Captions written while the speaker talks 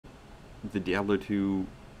the Diablo 2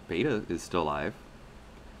 beta is still live.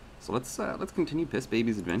 So let's continue Piss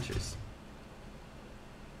Baby's adventures.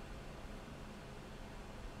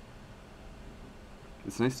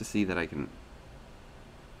 It's nice to see that I did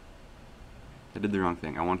the wrong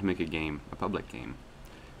thing. I want to make a game, a public game.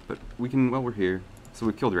 But we can, well, we're here. So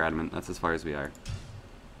we've killed Radamant, that's as far as we are.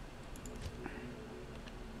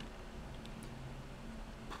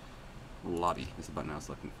 Lobby is the button I was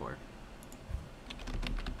looking for.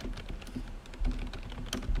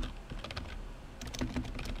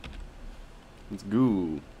 Let's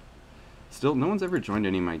go. Still, no one's ever joined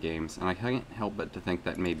any of my games, and I can't help but to think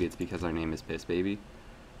that maybe it's because our name is Piss Baby.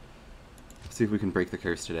 Let's see if we can break the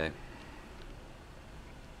curse today.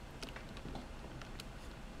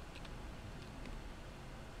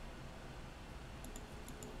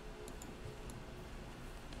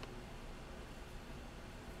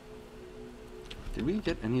 Did we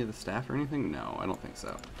get any of the staff or anything? No, I don't think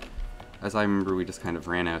so. As I remember, we just kind of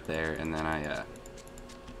ran out there, and then I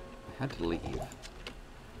had to leave.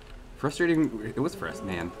 Frustrating. It was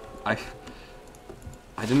frustrating, man. I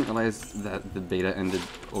didn't realize that the beta ended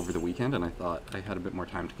over the weekend, and I thought I had a bit more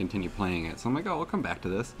time to continue playing it. So I'm like, oh, I'll come back to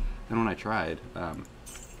this. And when I tried,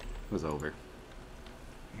 it was over.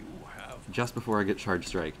 Just before I get Charge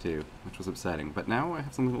Strike, too, which was upsetting. But now I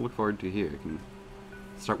have something to look forward to here. I can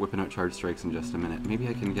start whipping out Charge Strikes in just a minute. Maybe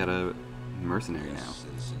I can get a mercenary now.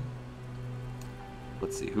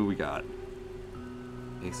 Let's see, who we got?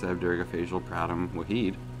 Asab, Durga, Facial, Pradam,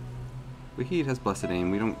 Wahid. Wahid has Blessed Aim,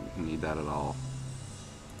 we don't need that at all.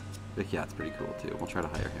 Vikyat's pretty cool too, we'll try to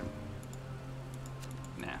hire him.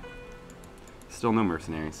 Nah. Still no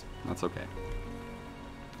mercenaries, that's okay.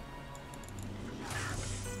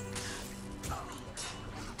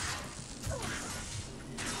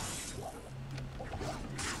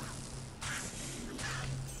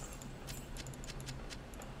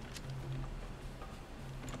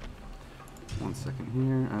 One second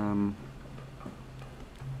here.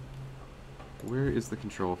 Where is the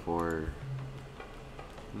control for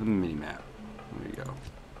the mini-map? There you go.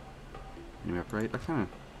 Mini-map right? I kind of...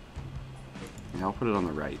 Yeah, I'll put it on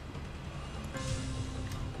the right.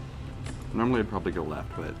 Normally I'd probably go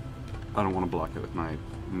left, but I don't want to block it with my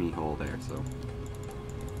me-hole there, so...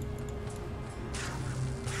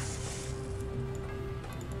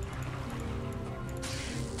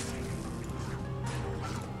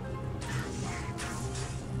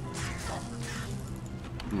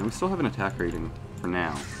 Yeah, we still have an attack rating for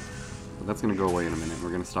now, but that's going to go away in a minute.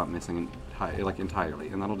 We're going to stop missing entirely,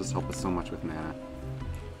 and that'll just help us so much with mana.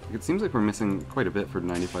 It seems like we're missing quite a bit for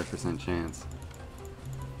 95% chance.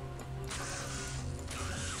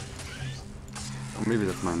 Or maybe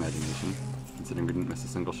that's my imagination, considering we didn't miss a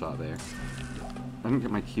single shot there. I didn't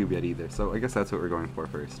get my cube yet either, so I guess that's what we're going for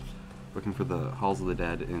first. Looking for the Halls of the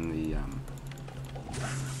Dead in the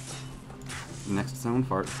next zone.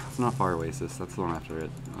 It's not Far Oasis, that's the one after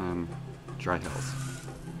it. Dry Hills.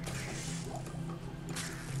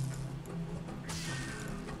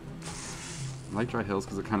 I like Dry Hills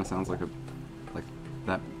because it kind of sounds like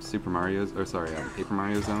that Super Mario's, or sorry, Paper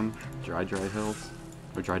Mario Zone. Dry Hills,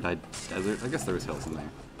 or Dry Desert. I guess there was hills in there.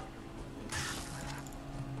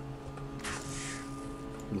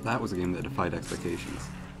 But that was a game that defied expectations.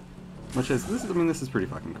 Much as this is, I mean, this is pretty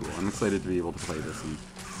fucking cool. I'm excited to be able to play this and,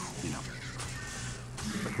 you know.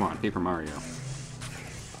 But come on, Paper Mario.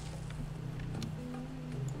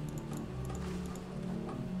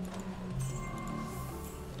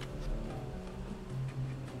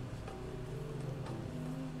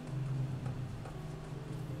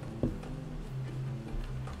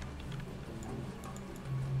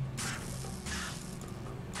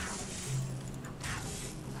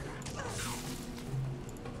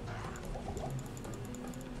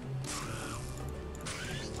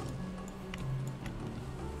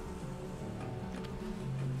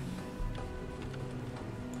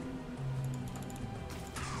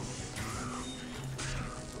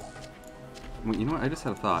 Well, you know what? I just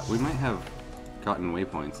had a thought. We might have gotten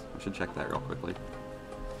waypoints. I should check that real quickly.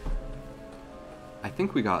 I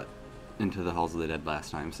think we got into the Halls of the Dead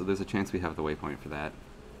last time, so there's a chance we have the waypoint for that.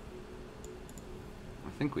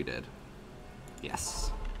 I think we did.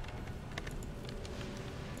 Yes.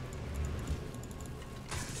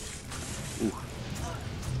 Ooh.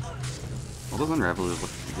 Well, those unravelers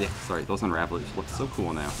look... Yeah, sorry, those unravelers look so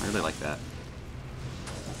cool now. I really like that.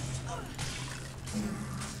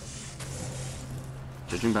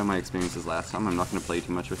 Judging by my experiences last time, I'm not going to play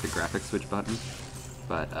too much with the graphics switch button,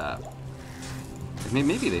 but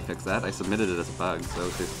maybe they fixed that. I submitted it as a bug,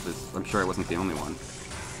 so I'm sure I wasn't the only one.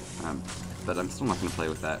 But I'm still not going to play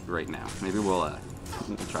with that right now. Maybe we'll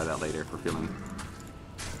try that later if we're feeling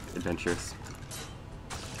adventurous.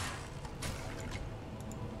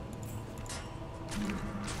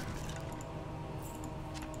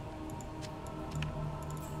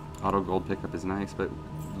 Auto gold pickup is nice, but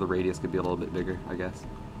the radius could be a little bit bigger, I guess.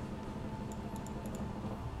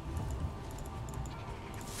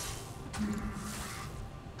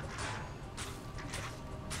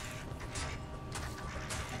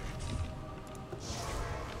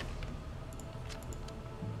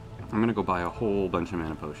 I'm gonna go buy a whole bunch of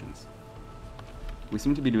mana potions. We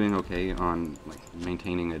seem to be doing okay on like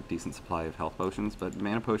maintaining a decent supply of health potions, but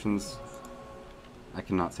mana potions I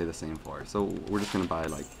cannot say the same for. So we're just gonna buy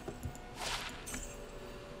like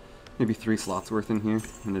maybe 3 slots worth in here,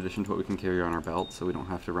 in addition to what we can carry on our belt, so we don't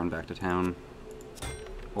have to run back to town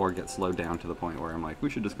or get slowed down to the point where I'm like, we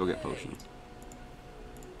should just go get potions.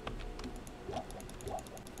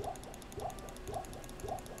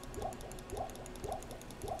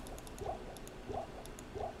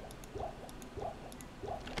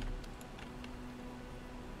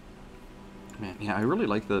 Man, yeah, I really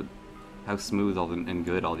like how smooth and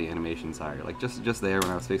good all the animations are. Like just there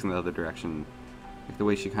when I was facing the other direction, like the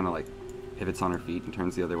way she kind of like pivots on her feet and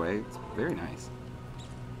turns the other way, it's very nice.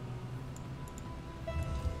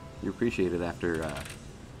 You appreciate it after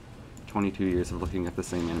 22 years of looking at the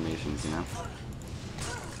same animations, you know?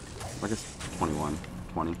 I guess 21,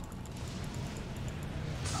 20.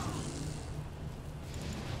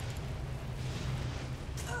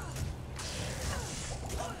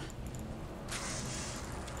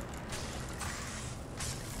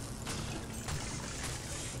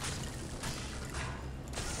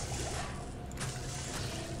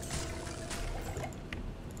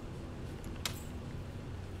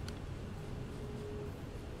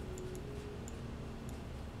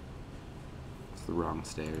 The wrong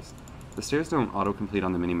stairs. The stairs don't auto-complete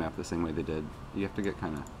on the minimap the same way they did. You have to get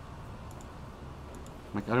kind of...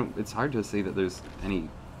 Like, it's hard to say that there's any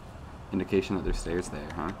indication that there's stairs there,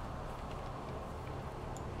 huh?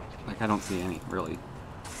 Like, I don't see any, really.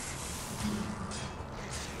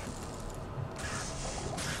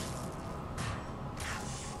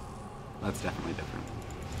 That's definitely different.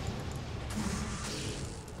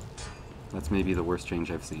 That's maybe the worst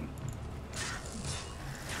change I've seen.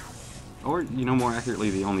 Or, you know, more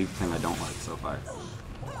accurately, the only thing I don't like so far.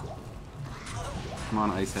 Come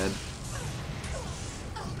on, Icehead.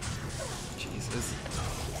 Jesus.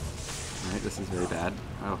 Alright, this is very bad.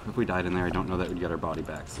 Oh, if we died in there, I don't know that we'd get our body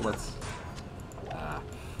back. So let's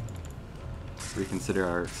reconsider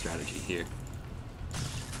our strategy here.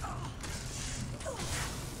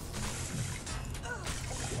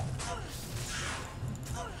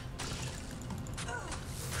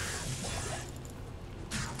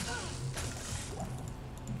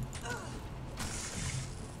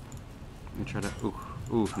 Try to,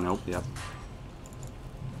 ooh, nope, yep.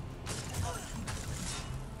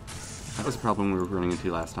 That was a problem we were running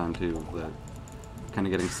into last time too, the kind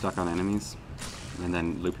of getting stuck on enemies and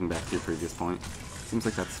then looping back to your previous point. Seems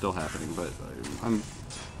like that's still happening, but I'm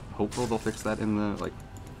hopeful they'll fix that in the like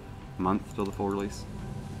month till the full release,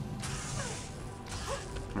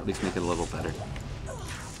 or at least make it a little better.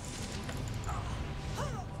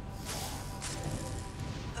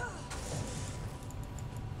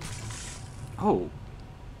 Oh,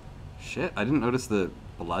 shit, I didn't notice the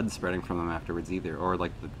blood spreading from them afterwards either, or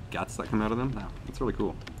like the guts that come out of them. No, that's really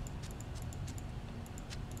cool.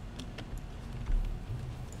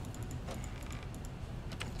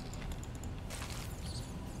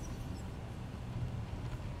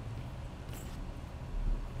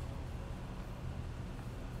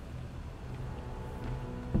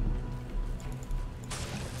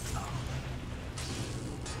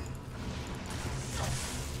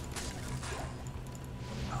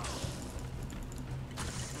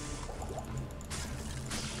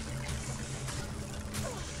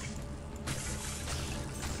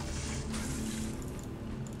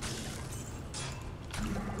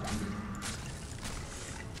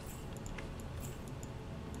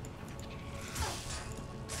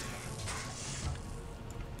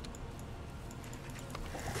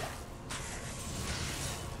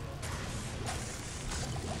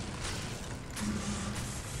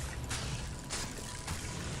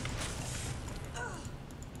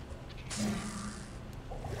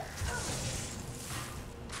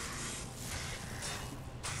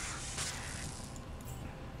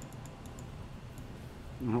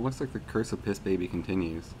 Well, it looks like the curse of Piss Baby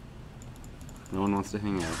continues. No one wants to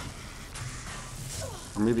hang out.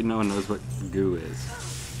 Or maybe no one knows what goo is.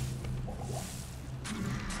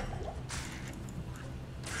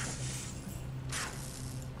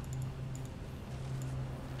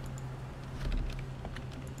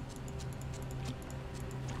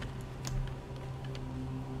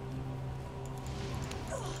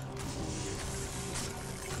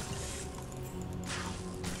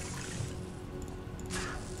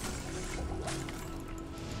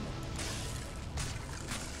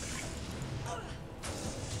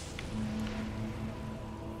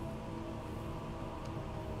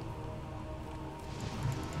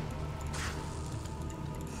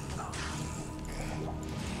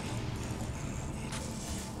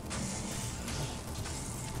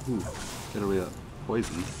 Ooh, get away that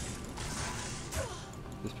poison.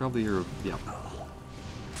 There's probably your... yeah. I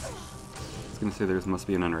was gonna say there must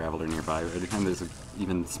be an Unraveler nearby, but every time there's an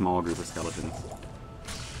even small group of skeletons.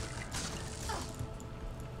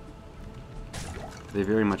 They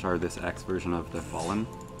very much are this X version of the Fallen.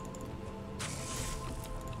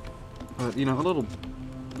 But, you know, a little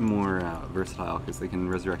more versatile, because they can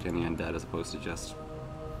resurrect any undead as opposed to just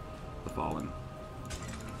the Fallen.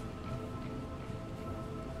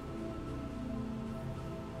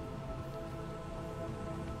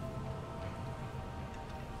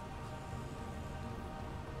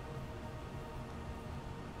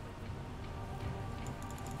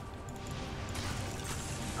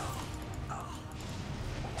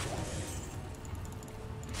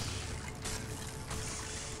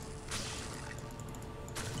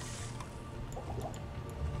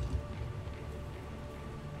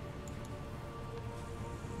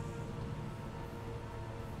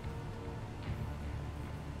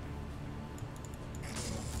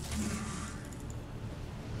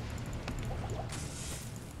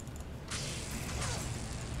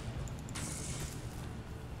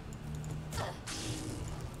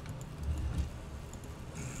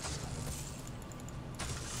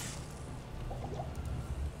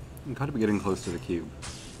 I'm kind of getting close to the cube.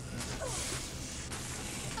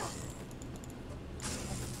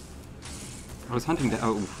 I was hunting down.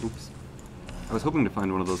 Oh, oops. I was hoping to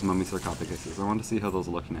find one of those mummy sarcophaguses. I wanted to see how those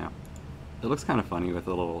look now. It looks kind of funny with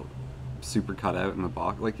a little super cutout in the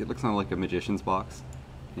box. Like, it looks kind of like a magician's box.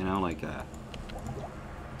 You know, like,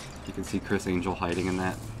 you can see Chris Angel hiding in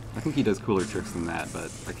that. I think he does cooler tricks than that, but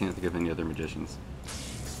I can't think of any other magicians.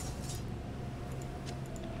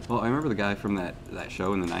 Well, I remember the guy from that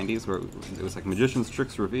show in the 90s where it was like magician's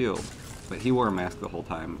tricks revealed, but he wore a mask the whole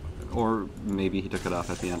time. Or maybe he took it off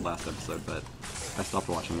at the end last episode, but I stopped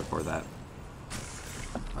watching before that.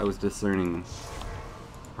 I was discerning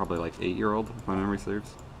probably like 8-year-old, if my memory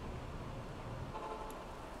serves.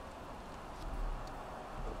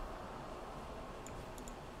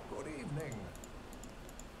 Good evening.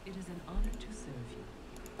 It is an honor to serve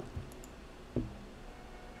you.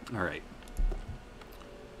 Alright.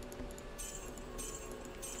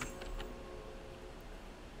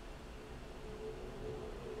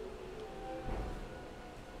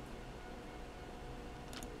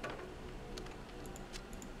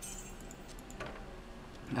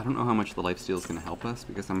 I don't know how much the lifesteal is going to help us,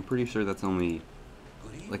 because I'm pretty sure that's only,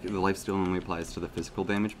 like, the lifesteal only applies to the physical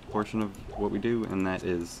damage portion of what we do, and that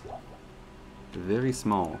is very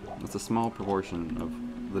small. It's a small proportion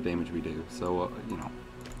of the damage we do, so, you know,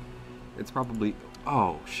 it's probably...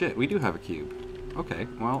 Oh, shit, we do have a cube. Okay,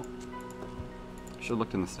 well, should have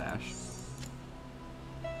looked in the stash.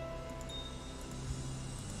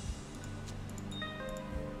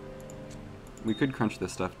 We could crunch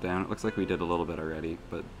this stuff down. It looks like we did a little bit already,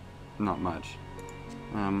 but not much.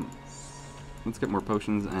 Let's get more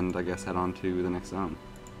potions and I guess head on to the next zone.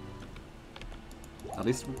 At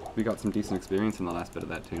least we got some decent experience in the last bit of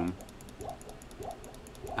that tomb.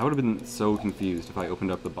 I would have been so confused if I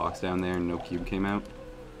opened up the box down there and no cube came out.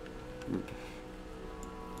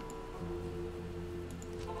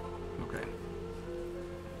 Okay.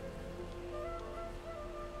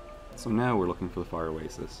 So now we're looking for the Fire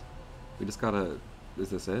Oasis. We just gotta...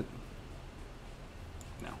 Is this it?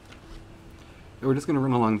 No. We're just gonna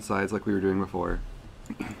run along the sides like we were doing before.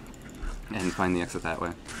 And find the exit that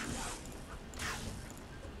way.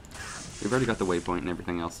 We've already got the waypoint and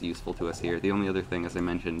everything else useful to us here. The only other thing, as I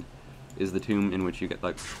mentioned, is the tomb in which you get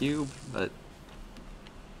the cube, but...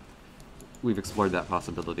 we've explored that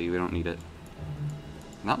possibility. We don't need it.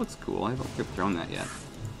 And that looks cool. I haven't thrown that yet.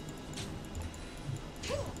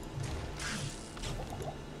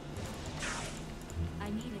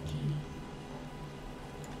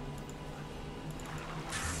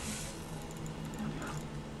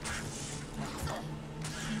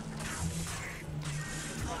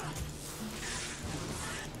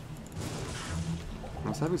 I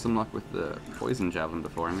was having some luck with the poison javelin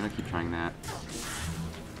before. I'm gonna keep trying that.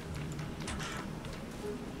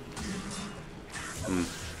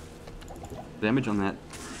 Damage on that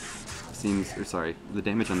seems, or sorry, the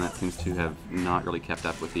damage on that seems to have not really kept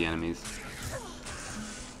up with the enemies.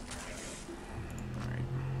 Alright,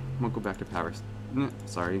 we'll go back to power,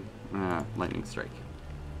 sorry, lightning strike.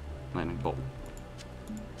 Lightning bolt.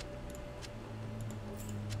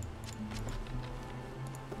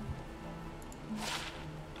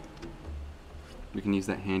 We can use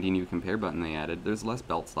that handy new compare button they added. There's less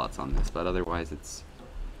belt slots on this, but otherwise it's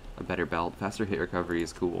a better belt. Faster hit recovery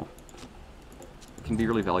is cool. It can be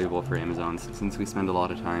really valuable for Amazons since we spend a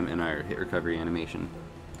lot of time in our hit recovery animation.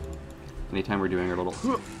 Anytime we're doing our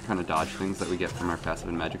little kind of dodge things that we get from our passive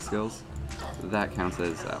and magic skills, that counts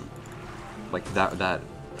as, like, that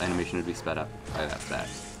animation would be sped up by that stat.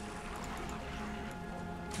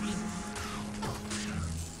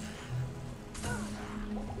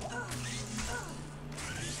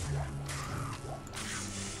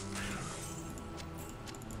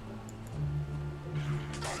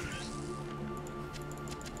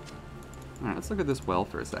 Alright, let's look at this well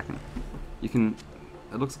for a second. You can...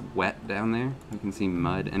 It looks wet down there. You can see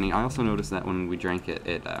mud. And I also noticed that when we drank it,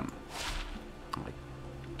 it, like,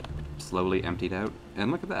 slowly emptied out.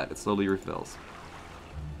 And look at that, it slowly refills.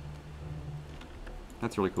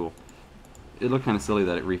 That's really cool. It looked kind of silly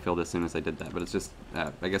that it refilled as soon as I did that, but it's just,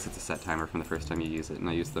 I guess it's a set timer from the first time you use it, and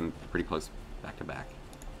I used them pretty close back to back.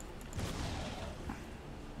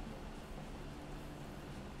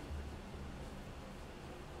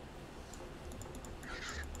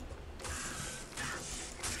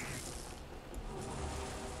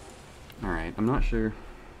 Alright, I'm not sure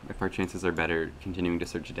if our chances are better continuing to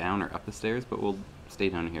search down or up the stairs, but we'll stay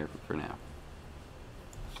down here for now.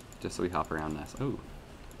 Just so we hop around this. Oh.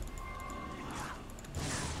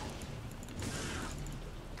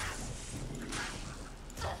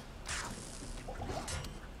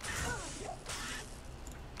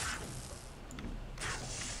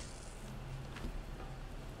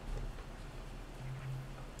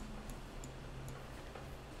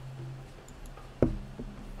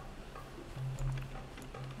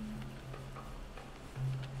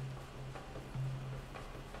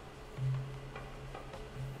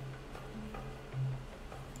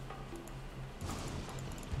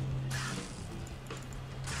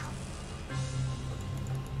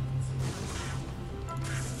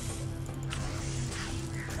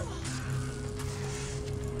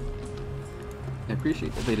 I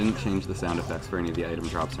appreciate that they didn't change the sound effects for any of the item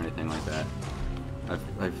drops or anything like that.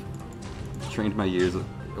 I've trained my ears.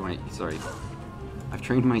 I've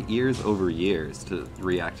trained my ears over years to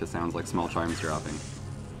react to sounds like small charms dropping.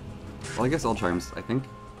 Well, I guess all charms, I think,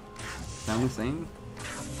 sound the same,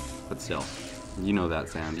 but still, you know that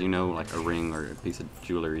sound. You know, like a ring or a piece of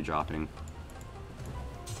jewelry dropping.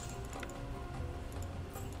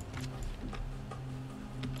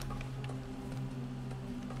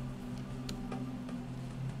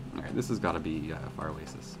 This has got to be Far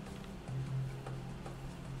Oasis.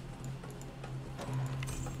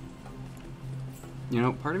 You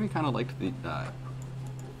know, part of me kind of liked the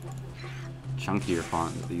chunkier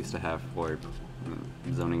font that they used to have for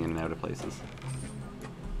zoning in and out of places.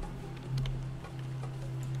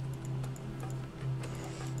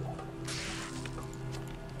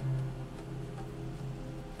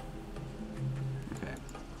 Okay,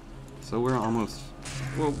 so we're almost...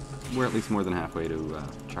 Well, we're at least more than halfway to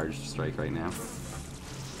Charged Strike right now.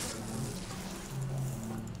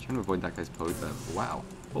 Trying to avoid that guy's pose. Wow.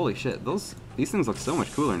 Holy shit, these things look so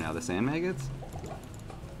much cooler now, the sand maggots.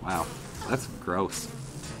 Wow, that's gross.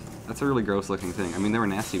 That's a really gross looking thing. I mean, they were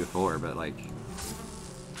nasty before, but like,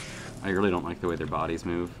 I really don't like the way their bodies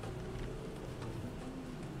move.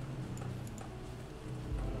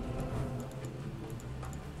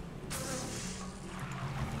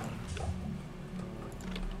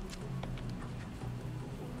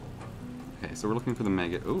 So we're looking for the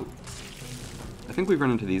maggot. Ooh. I think we've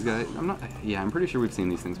run into these guys. I'm pretty sure we've seen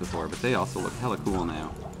these things before, but they also look hella cool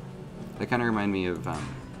now. They kind of remind me of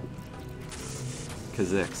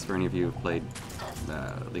Kha'Zix, for any of you who've played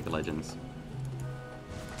League of Legends.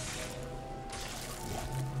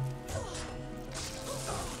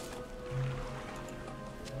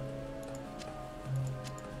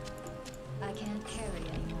 I can't carry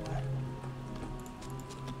anymore.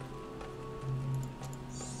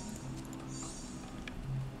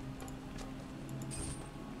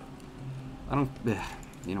 I don't...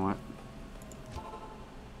 You know what? Well,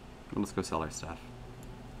 let's go sell our stuff.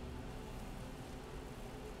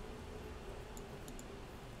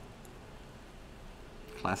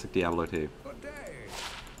 Classic Diablo 2. Good day.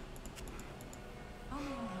 How may I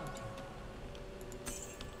help you?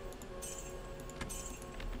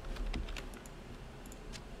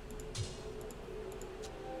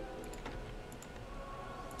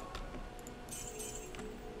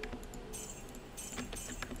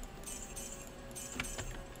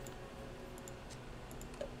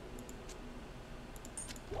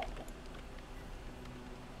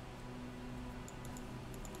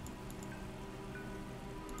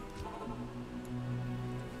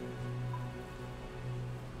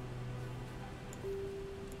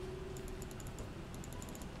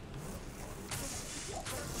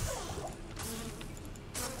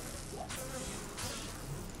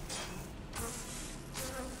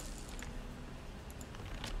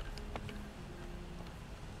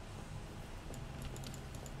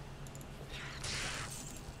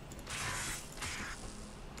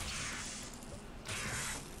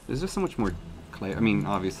 There's just so much more clarity. I mean,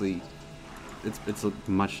 obviously, it's a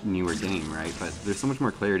much newer game, right? But there's so much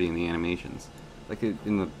more clarity in the animations. Like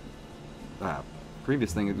in the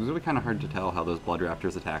previous thing, it was really kind of hard to tell how those blood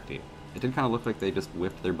raptors attacked you. It did kind of look like they just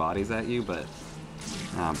whipped their bodies at you, but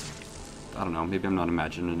I don't know. Maybe I'm not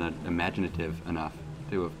imaginative enough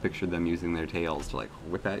to have pictured them using their tails to like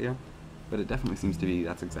whip at you. But it definitely seems to be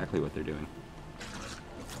that's exactly what they're doing.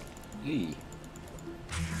 Hey.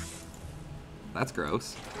 That's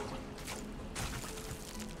gross.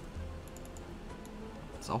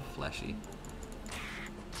 It's all fleshy.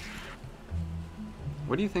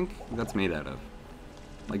 What do you think that's made out of?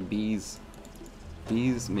 Like bees?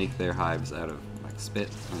 Bees make their hives out of like spit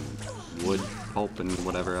and wood pulp and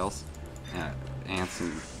whatever else. Ants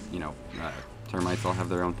and, you know, termites all have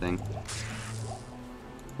their own thing.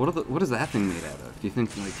 What is that thing made out of? Do you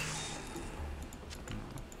think like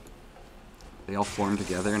they all form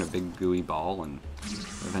together in a big gooey ball and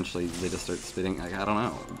eventually they just start spitting? Like, I don't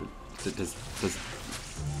know. Does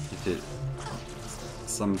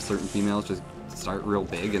some certain females just start real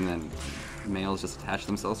big and then males just attach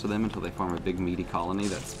themselves to them until they form a big meaty colony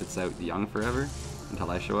that spits out the young forever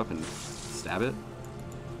until I show up and stab it?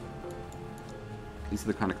 These are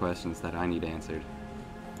the kind of questions that I need answered.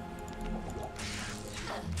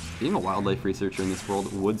 Being a wildlife researcher in this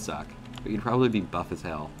world would suck, but you'd probably be buff as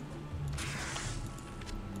hell.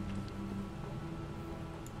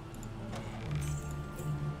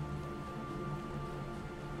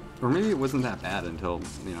 Or maybe it wasn't that bad until,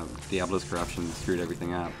 you know, Diablo's corruption screwed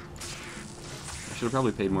everything up. I should have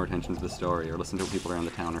probably paid more attention to the story or listened to what people around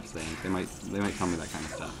the town are saying. They might tell me that kind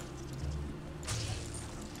of stuff.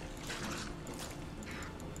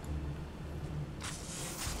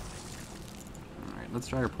 Alright, let's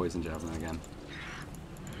try our poison javelin again.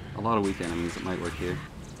 A lot of weak enemies, it might work here.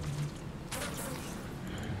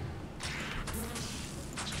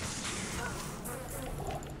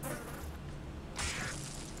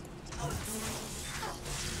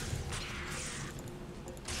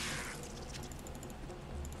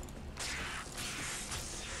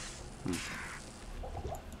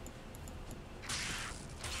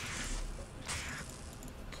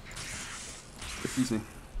 Excuse me.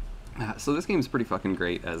 So this game is pretty fucking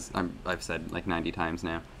great, as I've said like 90 times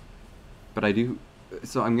now. But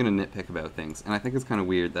so I'm gonna nitpick about things, and I think it's kind of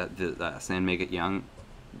weird that the Sand Maggot Young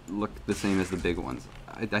look the same as the big ones.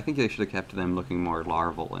 I think they should have kept them looking more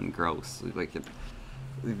larval and gross. Like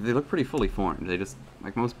they look pretty fully formed. They just,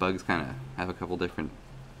 like most bugs, kind of have a couple different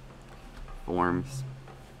forms.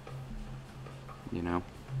 You know,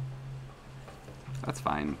 that's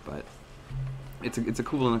fine, but it's a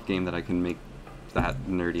cool enough game that I can make that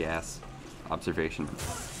nerdy ass observation.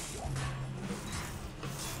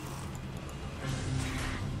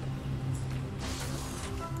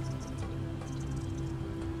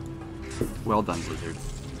 Well done, Blizzard.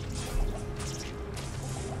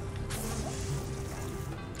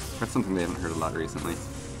 That's something they haven't heard a lot recently.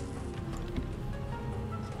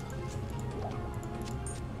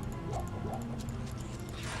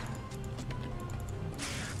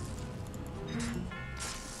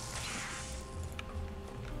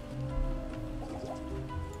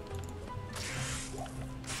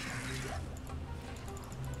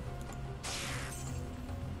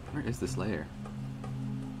 Where is this lair?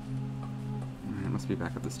 It must be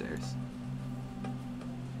back up the stairs.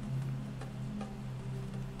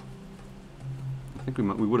 I think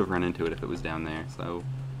we would have run into it if it was down there, so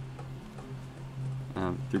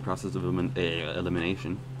through process of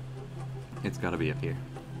elimination, it's got to be up here.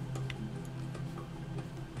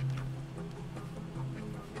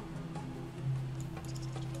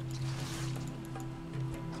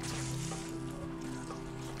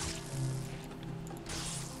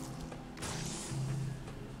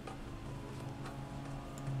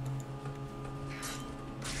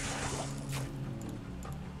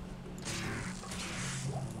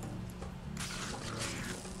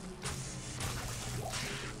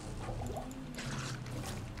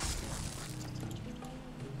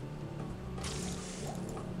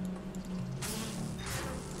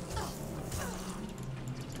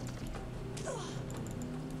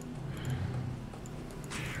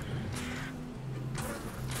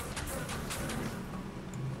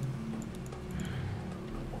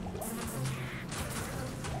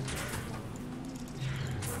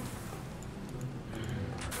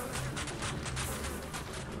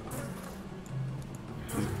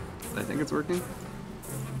 I think it's working.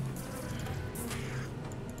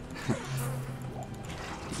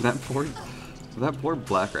 that poor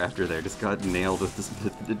black raptor there just got nailed with this.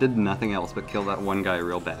 It did nothing else but kill that one guy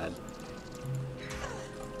real bad.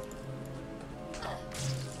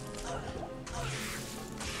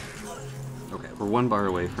 we're 1 bar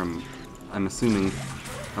away from, I'm assuming,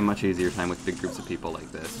 a much easier time with big groups of people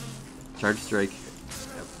like this. Charge Strike,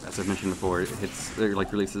 as I've mentioned before,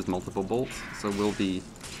 like releases multiple bolts, so we'll be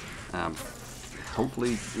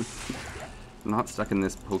hopefully not stuck in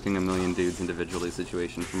this poking a million dudes individually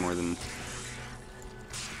situation for more than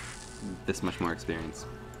this much more experience.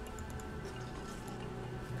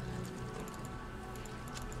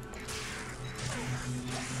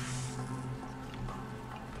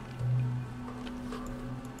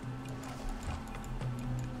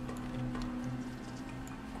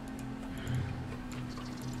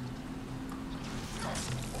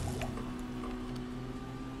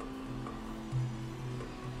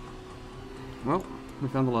 Well, we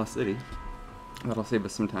found the lost city. That'll save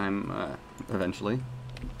us some time, eventually.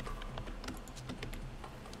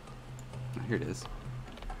 Oh, here it is.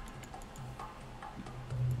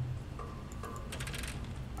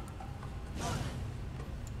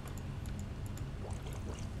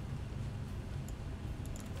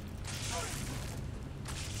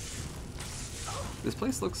 This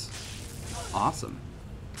place looks awesome.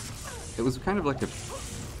 It was kind of like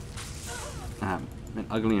an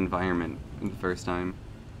ugly environment the first time.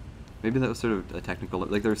 Maybe that was sort of a technical,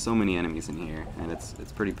 like there's so many enemies in here, and it's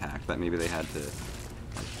pretty packed that maybe they had to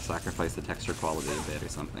like, sacrifice the texture quality a bit or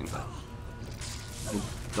something, but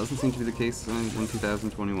it doesn't seem to be the case in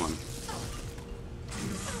 2021.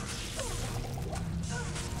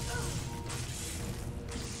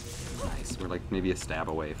 Nice, we're like maybe a stab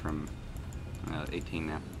away from 18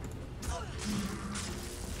 now.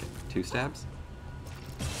 Okay, 2 stabs?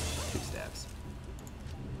 2 stabs.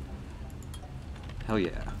 Hell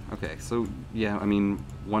yeah. Okay, so yeah, I mean,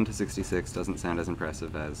 1 to 66 doesn't sound as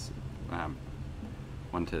impressive as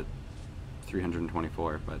 1 to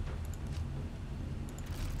 324, but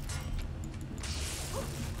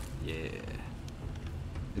yeah,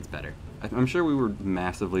 it's better. I'm sure we were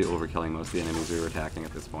massively overkilling most of the enemies we were attacking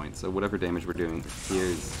at this point, so whatever damage we're doing here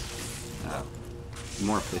is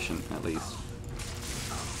more efficient, at least.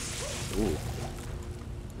 Ooh.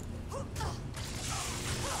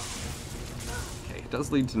 It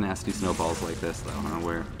does lead to nasty snowballs like this, though, huh?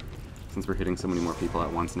 Where, since we're hitting so many more people at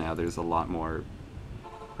once now, there's a lot more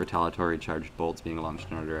retaliatory charged bolts being launched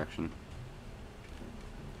in our direction.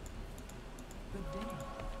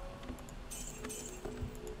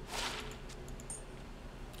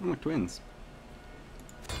 Oh, look, twins.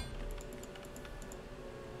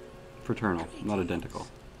 Fraternal, not identical.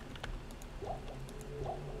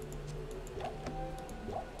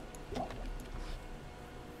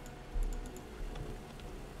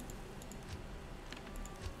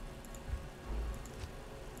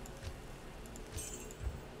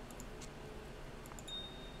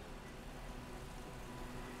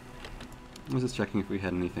 I was just checking if we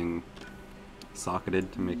had anything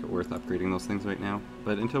socketed to make it worth upgrading those things right now,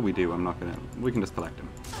 but until we do, I'm not gonna, we can just collect them.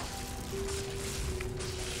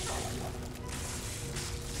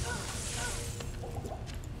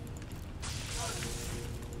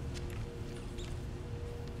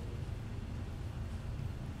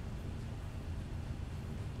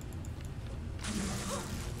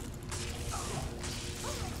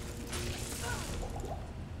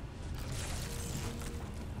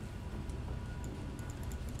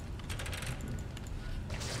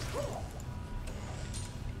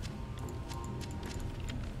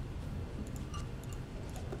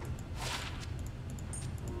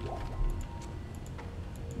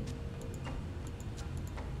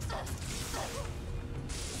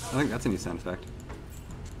 I think that's a new sound effect.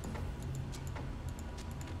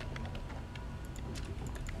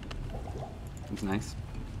 It's nice.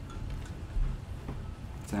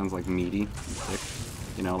 It sounds like meaty and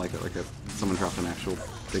thick. You know, like someone dropped an actual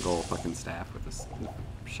big ol' fucking staff with this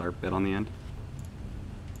sharp bit on the end.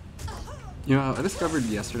 You know, I discovered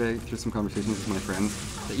yesterday, through some conversations with my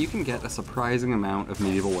friends, that you can get a surprising amount of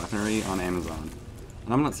medieval weaponry on Amazon.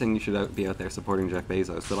 And I'm not saying you should be out there supporting Jeff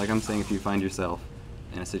Bezos, but like I'm saying if you find yourself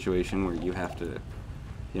in a situation where you have to,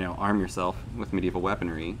 you know, arm yourself with medieval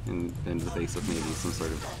weaponry in the face of maybe some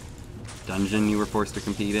sort of dungeon you were forced to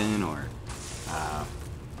compete in, or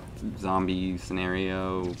zombie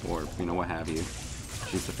scenario, or, you know, what have you.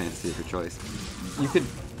 Choose the fantasy of your choice. You could,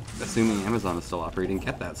 assuming Amazon is still operating,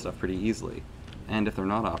 get that stuff pretty easily. And if they're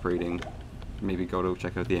not operating, maybe go to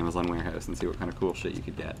check out the Amazon warehouse and see what kind of cool shit you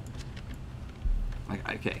could get.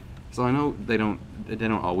 Like, okay. So I know they don't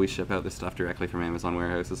always ship out this stuff directly from Amazon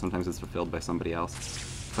warehouses. Sometimes it's fulfilled by somebody else.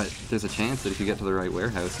 But there's a chance that if you get to the right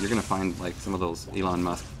warehouse, you're going to find like some of those Elon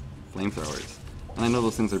Musk flamethrowers. And I know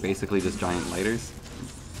those things are basically just giant lighters,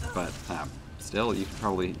 but still, you could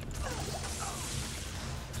probably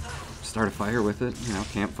start a fire with it, you know,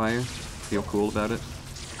 campfire. feel cool about it.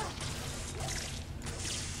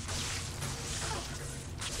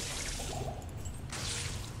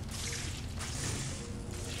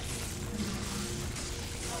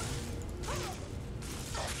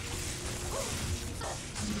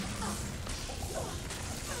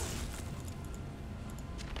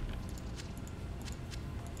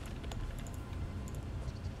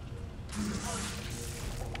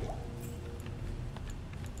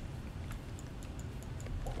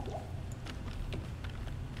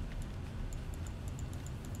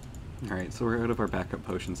 Alright, so we're out of our backup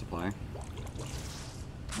potion supply.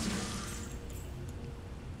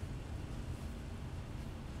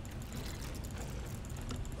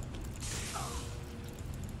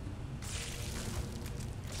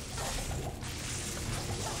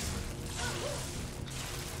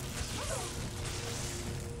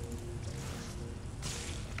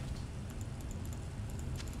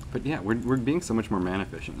 But yeah, we're being so much more mana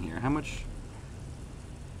efficient here. How much?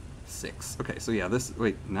 6. Okay, so yeah, this...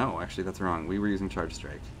 Wait, no, actually that's wrong. We were using Charge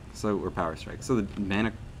Strike. So, or Power Strike. So the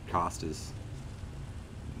mana cost is...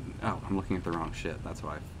 Oh, I'm looking at the wrong shit. That's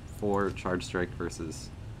why. 4 Charge Strike versus...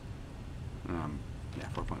 yeah,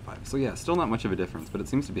 4.5. So yeah, still not much of a difference, but it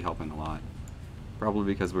seems to be helping a lot.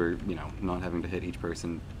 Probably because we're, you know, not having to hit each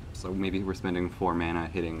person. So maybe we're spending 4 mana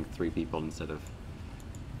hitting 3 people instead of...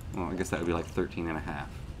 Well, I guess that would be like 13.5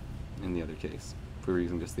 in the other case, if we were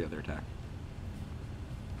using just the other attack.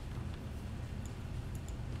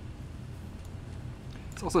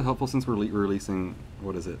 It's also helpful since we're releasing,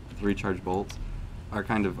 what is it, 3 charge bolts. Our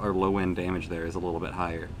kind of, our low end damage there is a little bit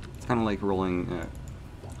higher. It's kind of like rolling,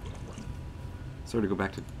 sort of go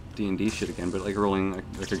back to D&D shit again, but like rolling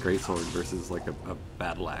like a greatsword versus like a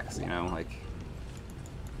battle axe, you know, like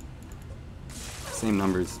same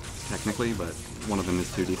numbers technically, but one of them is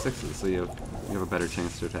 2d6s, so you have a better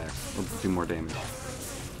chance to attack or do more damage.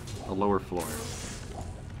 A lower floor,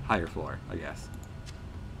 higher floor, I guess.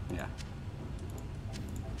 Yeah.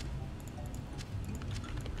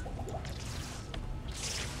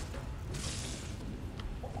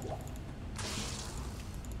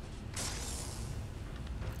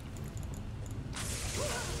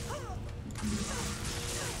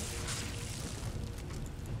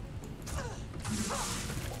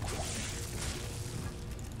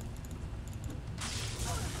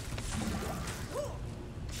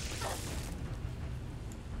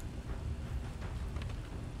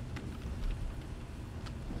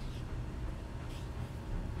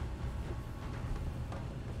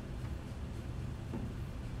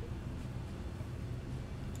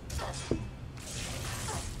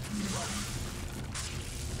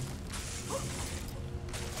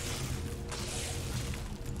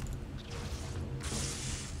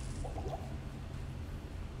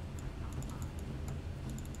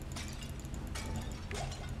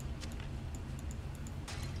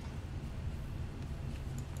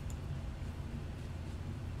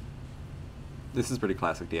 This is pretty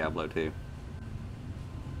classic Diablo too.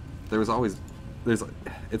 It's always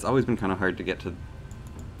been kind of hard to get to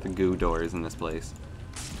the goo doors in this place.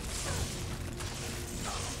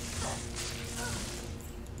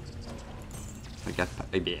 I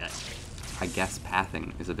guess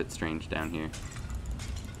pathing is a bit strange down here.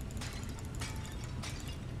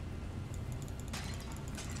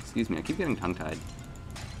 Excuse me, I keep getting tongue-tied.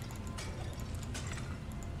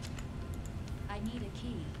 I need a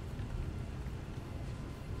key.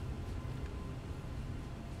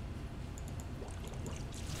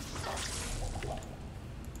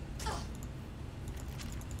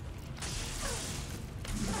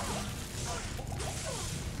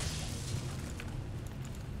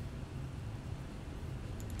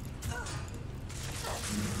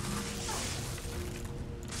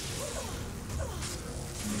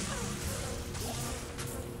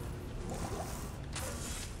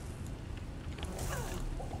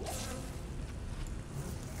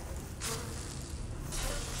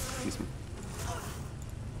 Excuse me.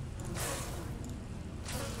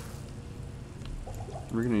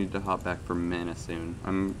 We're gonna need to hop back for mana soon.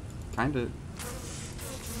 I'm kinda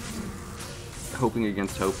hoping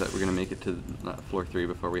against hope that we're gonna make it to floor 3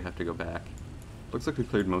 before we have to go back. Looks like we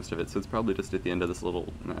cleared most of it, so it's probably just at the end of this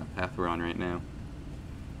little path we're on right now.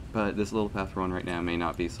 But this little path we're on right now may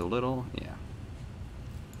not be so little, yeah.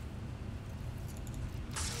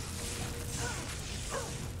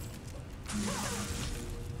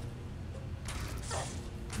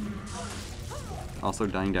 Also,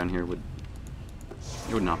 dying down here would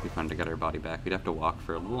not be fun to get our body back. We'd have to walk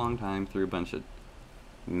for a long time through a bunch of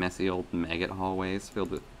messy old maggot hallways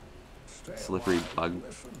filled with slippery bug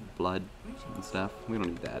blood and stuff. We don't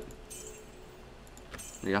need that.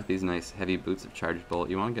 We got these nice heavy boots of charged bolt.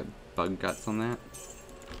 You want to get bug guts on that.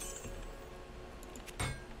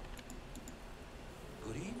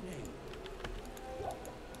 Good evening.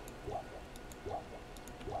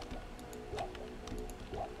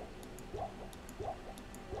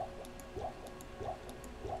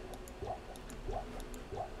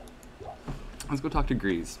 Let's go talk to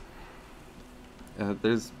Grease.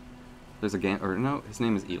 There's a or no, his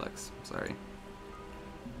name is Elix. Sorry.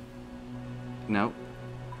 No.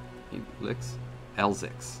 Elix?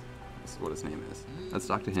 Elzix. That's what his name is. Let's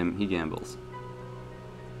talk to him. He gambles.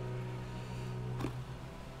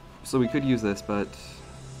 So we could use this, but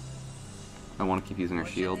I want to keep using our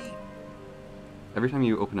shield. Every time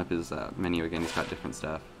you open up his menu again, he's got different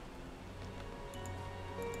stuff.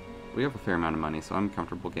 We have a fair amount of money, so I'm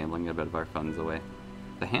comfortable gambling a bit of our funds away.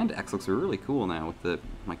 The hand X looks really cool now with the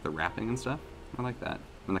the wrapping and stuff. I like that.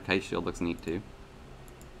 And the kite shield looks neat too.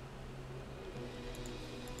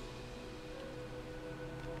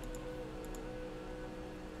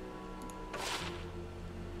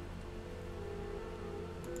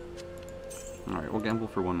 Alright, we'll gamble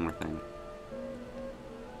for one more thing.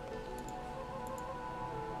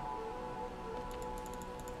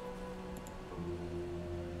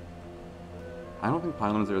 I don't think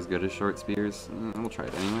pylons are as good as short spears. We'll try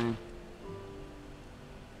it anyway.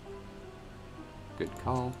 Good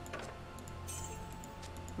call.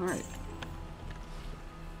 Alright.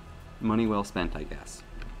 Money well spent, I guess.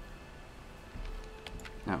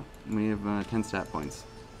 Now, we have 10 stat points.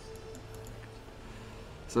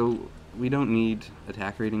 So, we don't need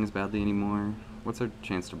attack rating as badly anymore. What's our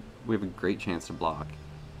chance to... We have a great chance to block.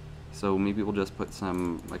 So maybe we'll just put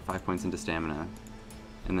some, 5 points into stamina,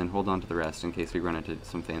 and then hold on to the rest in case we run into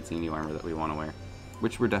some fancy new armor that we want to wear.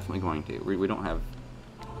 Which we're definitely going to. We don't have...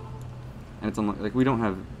 And it's we don't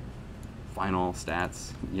have final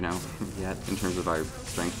stats, yet, in terms of our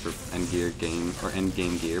strength for end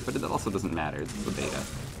game gear, but it also doesn't matter, it's the beta.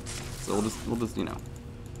 So we'll just,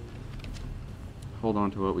 hold on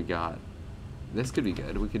to what we got. This could be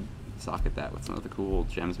good. We could socket that with some of the cool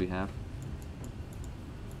gems we have.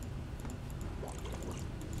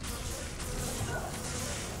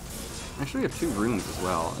 Actually, we have 2 runes as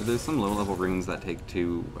well. There's some low-level runes that take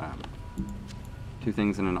 2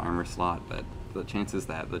 things in an armor slot, but the chances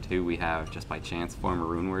that the 2 we have just by chance form a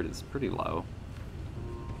rune word is pretty low.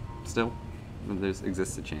 Still, there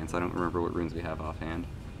exists a chance. I don't remember what runes we have offhand.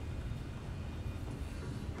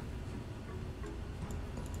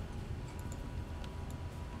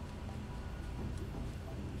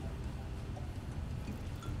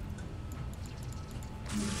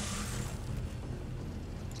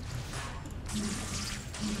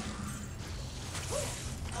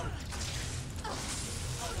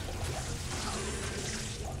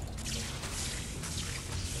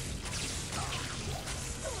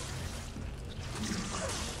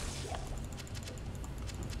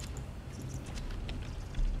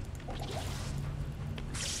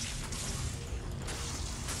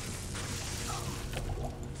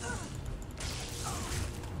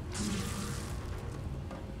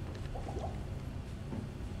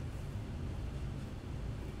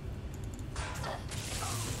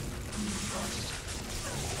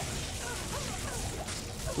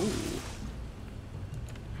 Ooh.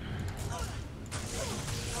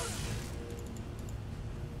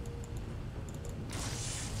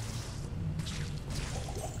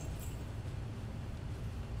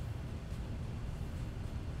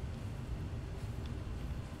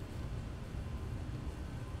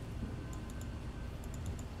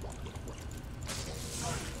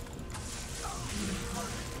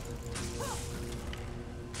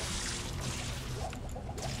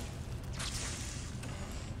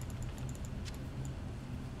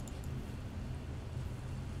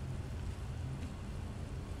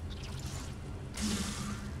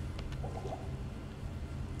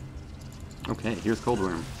 Okay, here's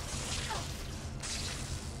Coldworm.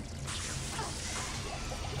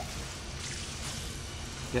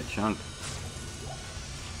 Get chunked.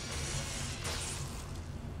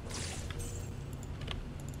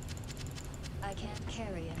 I can't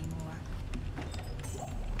carry anymore.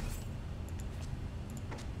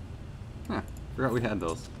 Huh, forgot we had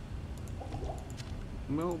those.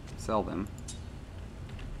 We'll sell them.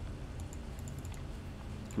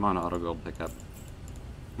 Come on, auto gold pickup.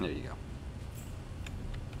 There you go.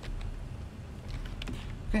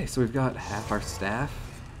 Okay, so we've got half our staff.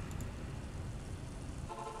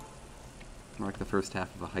 We're like the first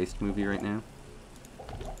half of a heist movie right now.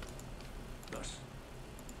 Thus,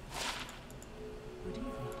 Good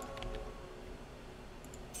evening.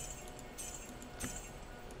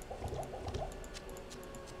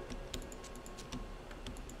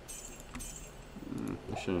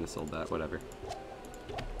 This shouldn't have sold that, whatever.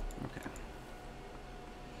 Okay.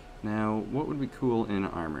 Now, what would be cool in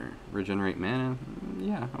armor? Regenerate mana?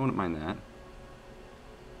 Yeah, I wouldn't mind that.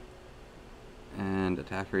 And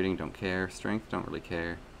attack rating, don't care. Strength, don't really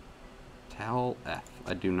care. Towel, F.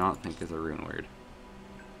 I do not think is a rune word.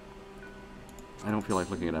 I don't feel like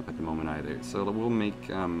looking it up at the moment either. So we'll make,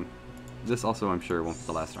 this also I'm sure won't be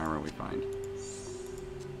the last armor we find.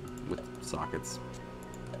 With sockets.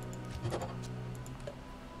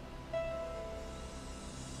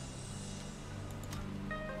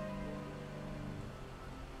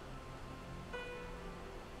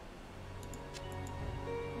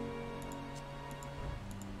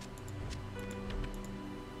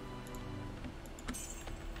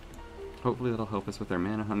 Hopefully that'll help us with our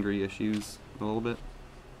mana hungry issues a little bit.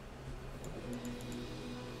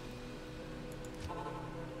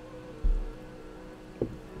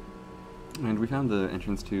 And we found the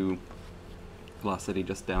entrance to Lost City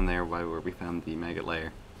just down there where we found the maggot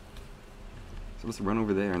lair. So let's run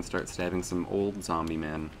over there and start stabbing some old zombie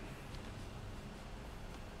men.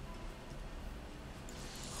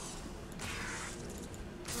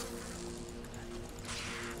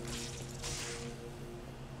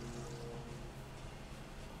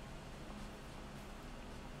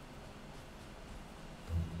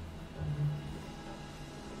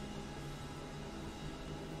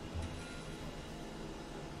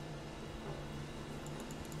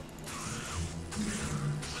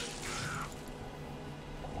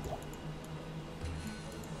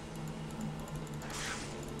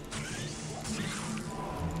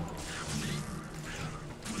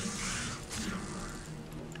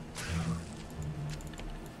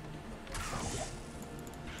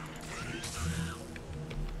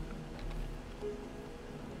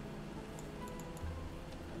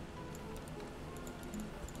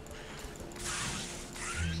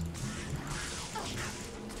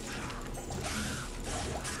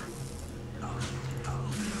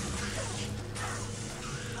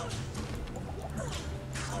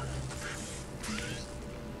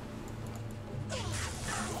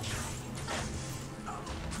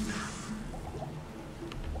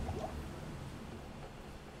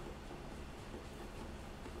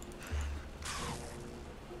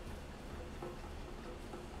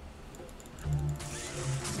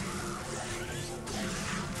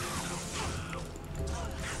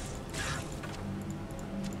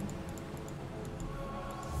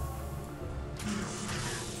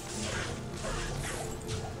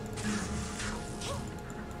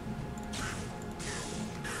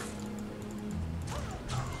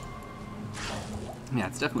 Yeah,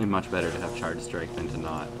 it's definitely much better to have Charge Strike than to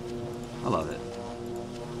not. I love it.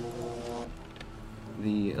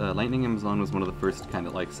 The Lightning Amazon was one of the first kind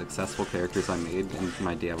of like successful characters I made in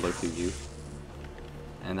my Diablo 2 youth.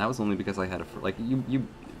 And that was only because I had a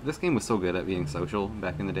this game was so good at being social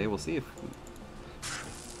back in the day. We'll see if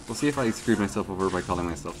I screwed myself over by calling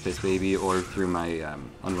myself Piss Baby or through my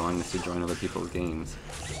unwillingness to join other people's games.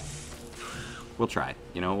 We'll try,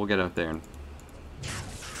 you know, we'll get out there and...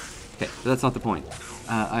 Okay, but that's not the point.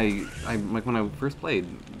 Like when I first played,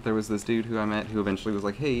 there was this dude who I met who eventually was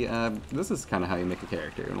like, hey, this is kind of how you make a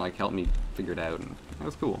character, and like helped me figure it out, and that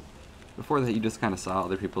was cool. Before that, you just kind of saw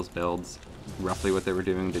other people's builds, roughly what they were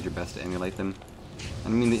doing, did your best to emulate them.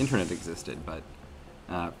 And I mean, the internet existed, but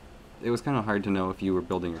it was kind of hard to know if you were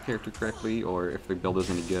building your character correctly or if the build was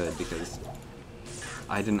any good, because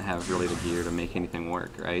I didn't have really the gear to make anything work,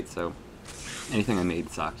 right? So anything I made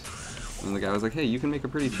sucked. And the guy was like, hey, you can make a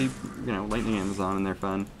pretty cheap, you know, Lightning Amazon, and they're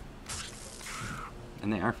fun.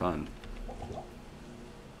 And they are fun.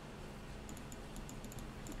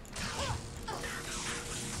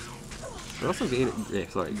 They're also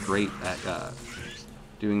great at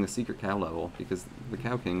doing the secret cow level, because the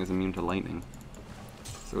Cow King is immune to lightning.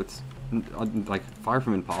 So it's like far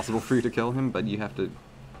from impossible for you to kill him, but you have to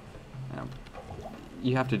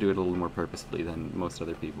do it a little more purposefully than most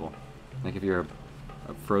other people. Like if you're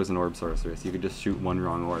a frozen orb sorceress, you could just shoot one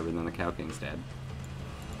wrong orb and then the Cow King's dead.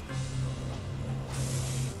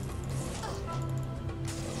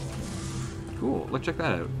 Cool, look, check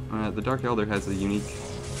that out. The Dark Elder has a unique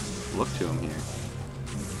look to him here.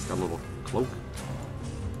 He's got a little cloak.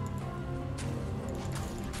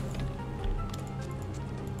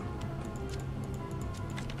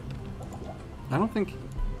 I don't think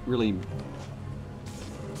really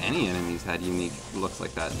any enemies had unique looks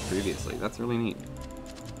like that previously. That's really neat.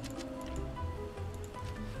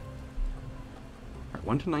 Alright,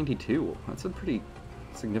 1 to 92. That's a pretty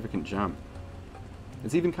significant jump.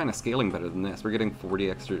 It's even kind of scaling better than this. We're getting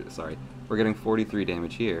 43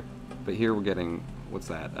 damage here, but here we're getting, what's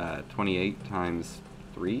that, 28 times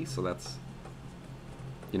 3, so that's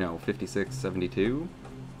you know, 56, 72,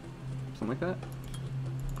 something like that,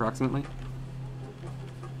 approximately.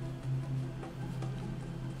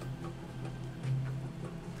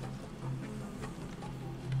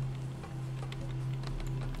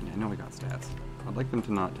 Yeah, I know I got stats. I'd like them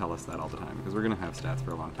to not tell us that all the time, because we're going to have stats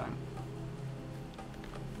for a long time.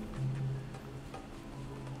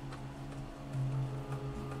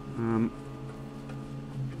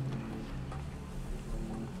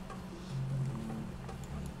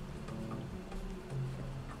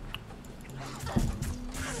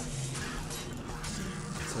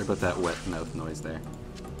 Sorry about that wet mouth noise there.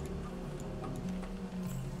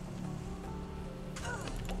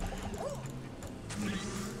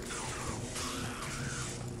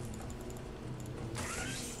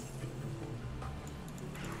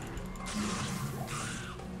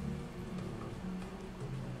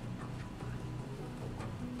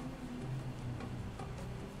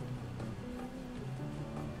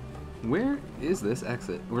 Where is this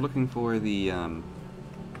exit? We're looking for the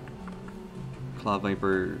Claw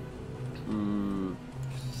Viper.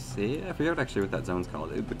 I forget actually what that zone's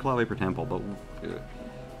called. The Claw Viper Temple, but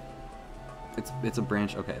it's a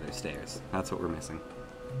branch. Okay, there's stairs. That's what we're missing.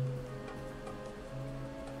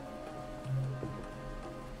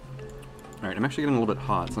 Alright, I'm actually getting a little bit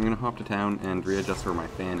hot, so I'm gonna hop to town and readjust where my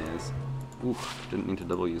fan is. Oof, didn't mean to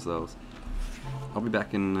double use those. I'll be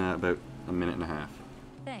back in about a minute and a half.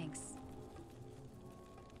 Thanks.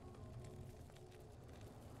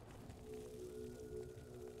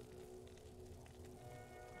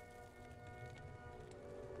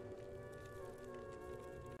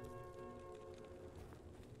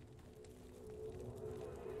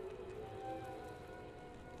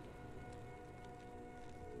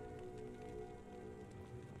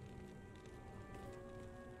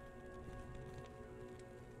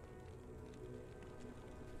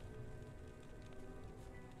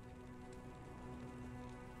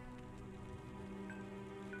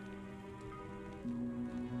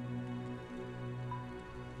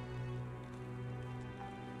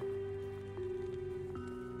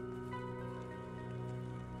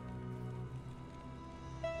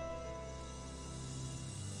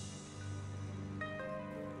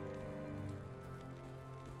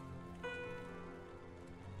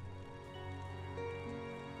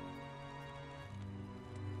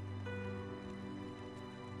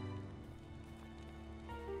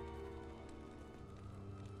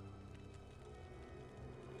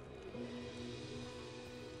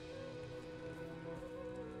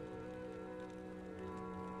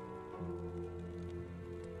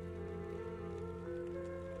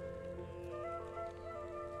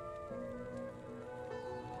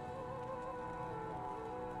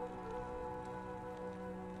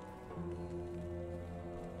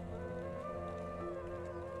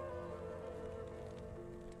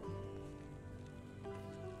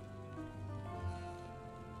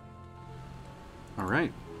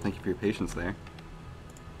 Alright, thank you for your patience there.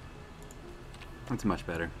 That's much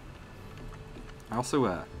better. I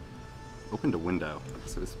also opened a window,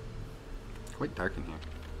 so it's quite dark in here.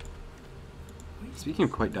 Speaking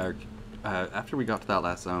of quite dark, after we got to that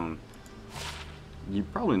last zone, you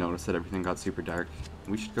probably noticed that everything got super dark.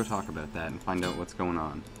 We should go talk about that and find out what's going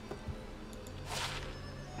on.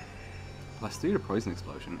 +3 to poison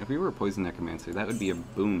explosion. If we were a poison necromancer, that would be a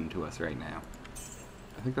boon to us right now.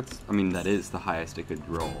 I think that's, I mean, that is the highest it could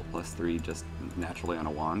roll. +3 just naturally on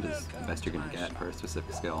a wand is the best you're going to get for a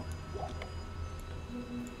specific skill.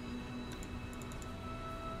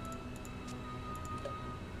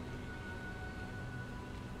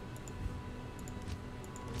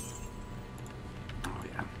 Oh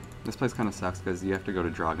yeah. This place kind of sucks because you have to go to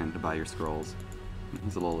Dragon to buy your scrolls.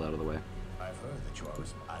 He's a little out of the way. I've heard that you are.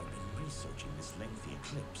 I've been researching this lengthy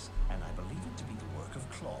eclipse, and I believe it to be the work of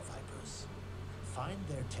claw vipers. Find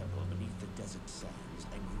their temple beneath the desert sands,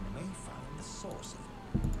 and you may find the source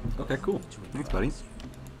of it. Okay, cool. Thanks, buddy.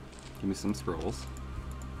 Give me some scrolls.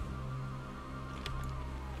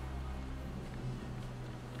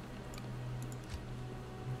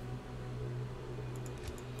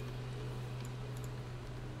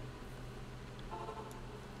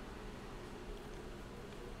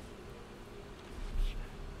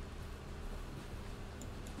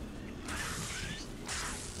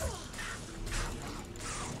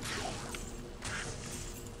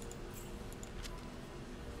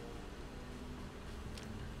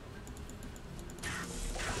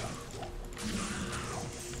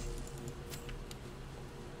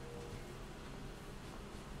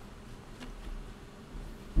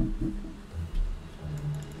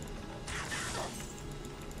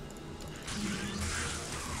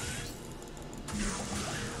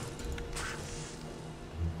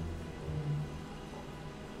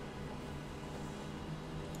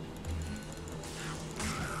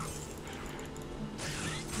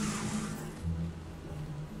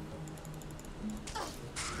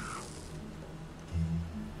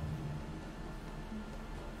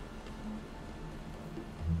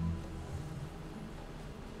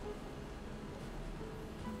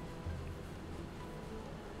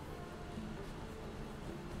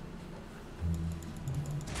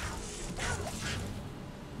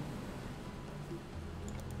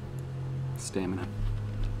 stamina.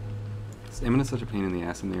 Stamina's such a pain in the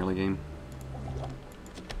ass in the early game.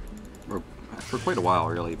 Or for quite a while,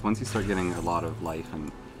 really. Once you start getting a lot of life,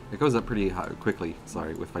 and it goes up pretty quickly,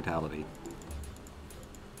 sorry, with vitality.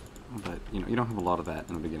 But, you know, you don't have a lot of that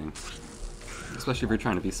in the beginning. Especially if you're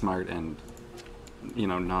trying to be smart and, you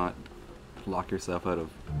know, not lock yourself out of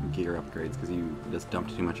gear upgrades because you just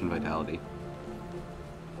dumped too much in vitality.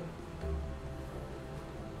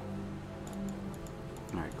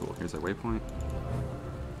 Alright, cool. Here's our waypoint.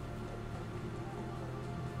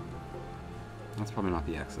 That's probably not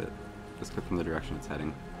the exit. Just click from the direction it's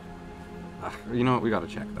heading. You know what? We gotta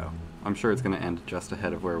check, though. I'm sure it's gonna end just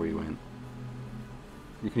ahead of where we went.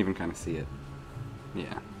 You can even kind of see it.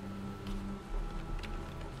 Yeah.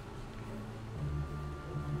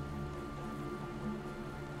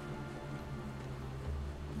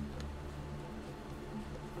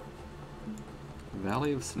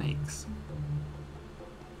 Valley of Snakes.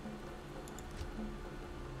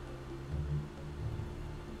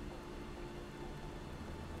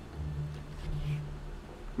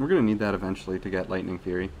 We're gonna need that eventually to get Lightning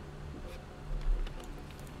Fury.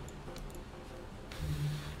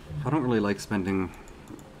 I don't really like spending...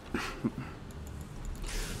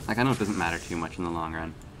 like, I know it doesn't matter too much in the long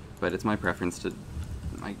run, but it's my preference to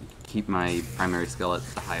like keep my primary skill at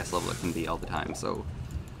the highest level it can be all the time, so...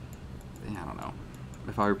 yeah, I don't know.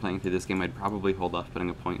 If I were playing through this game, I'd probably hold off putting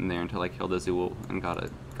a point in there until I killed Azul and got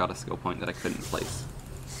a skill point that I couldn't place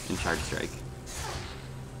in Charge Strike.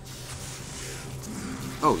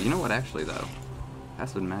 Oh, you know what, actually, though?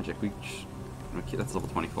 Passive Magic, that's level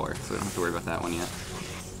 24, so we don't have to worry about that one yet.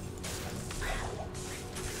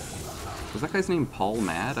 Was that guy's name Paul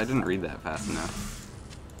Mad? I didn't read that fast enough.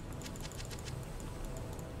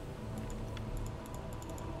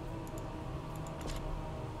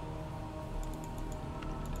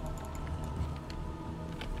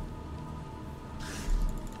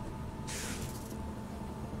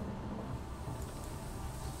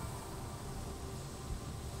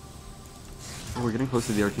 Oh, we're getting close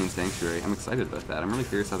to the Arcane Sanctuary. I'm excited about that. I'm really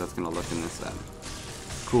curious how that's going to look in this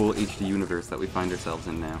cool HD universe that we find ourselves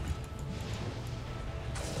in now.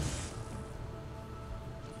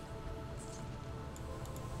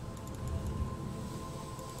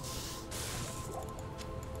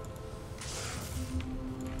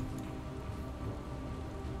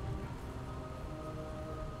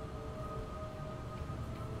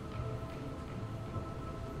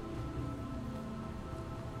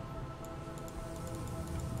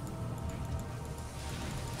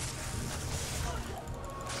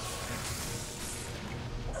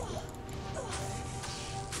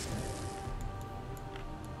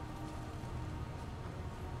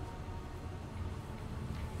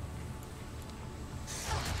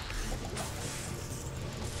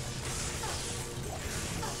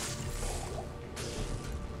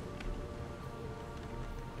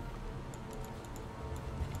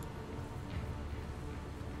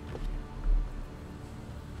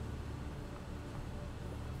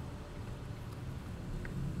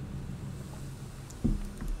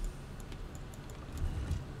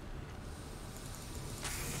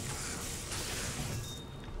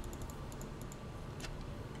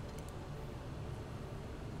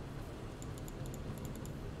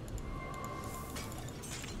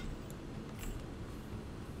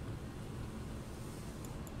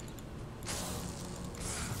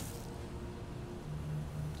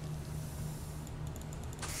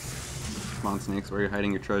 Come on, snakes, where are you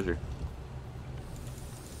hiding your treasure?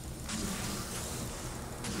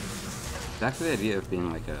 Back to the idea of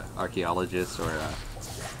being like an archaeologist or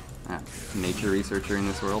a nature researcher in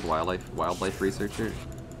this world, wildlife researcher.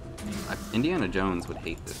 Indiana Jones would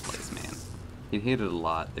hate this place, man. He'd hate it a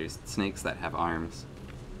lot. There's snakes that have arms.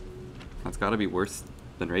 That's gotta be worse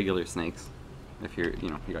than regular snakes if you're, you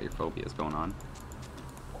got your phobias going on.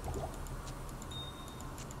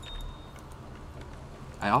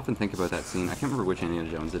 I often think about that scene. I can't remember which Indiana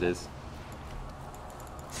Jones it is.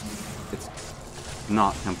 It's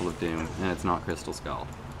not Temple of Doom, and it's not Crystal Skull.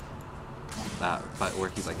 But where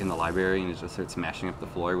he's like in the library and he just starts smashing up the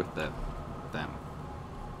floor with the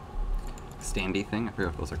standy thing. I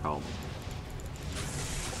forget what those are called.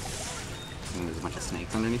 And there's a bunch of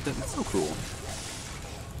snakes underneath it. It's so cool.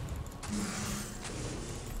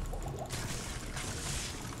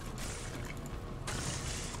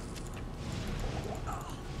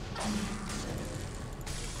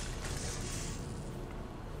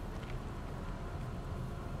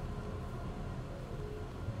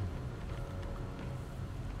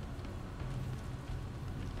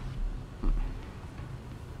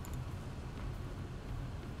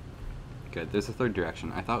 Good, there's a third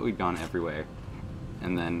direction. I thought we'd gone everywhere.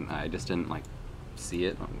 and then I just didn't like see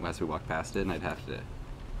it as we walked past it, and I'd have to,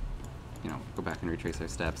 you know, go back and retrace our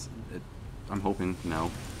steps. I'm hoping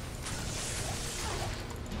no.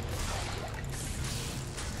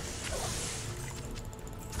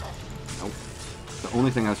 Nope. The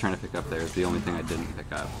only thing I was trying to pick up there is the only thing I didn't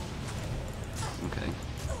pick up. Okay.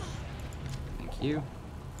 Thank you.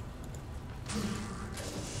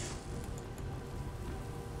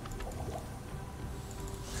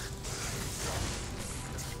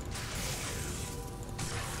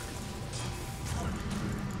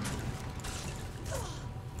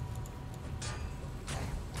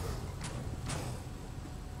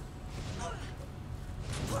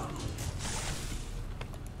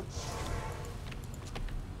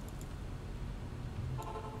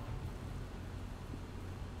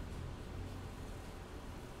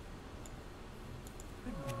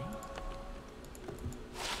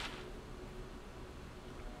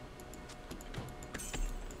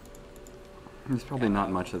 There's probably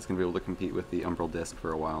not much that's going to be able to compete with the Umbral Disc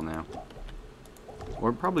for a while now.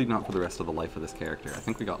 Or probably not for the rest of the life of this character. I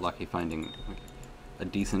think we got lucky finding like, a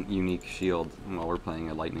decent, unique shield while we're playing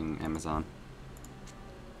a Lightning Amazon.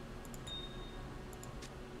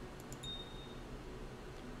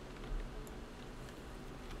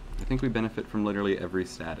 I think we benefit from literally every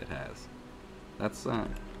stat it has. That's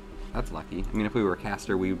lucky. I mean, if we were a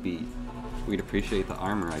caster, we'd appreciate the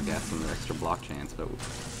armor, I guess, and the extra block chance, but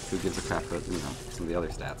who gives a crap about, you know, some of the other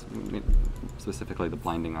stats? Specifically the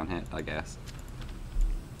blinding on hit, I guess.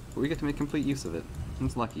 But we get to make complete use of it.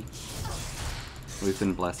 It's lucky. We've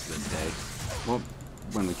been blessed this day. Well,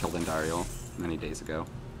 when we killed Andariel many days ago.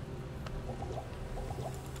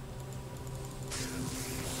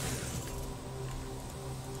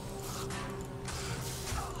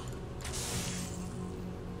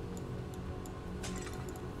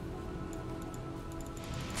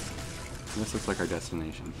 This looks like our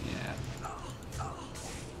destination. Yeah.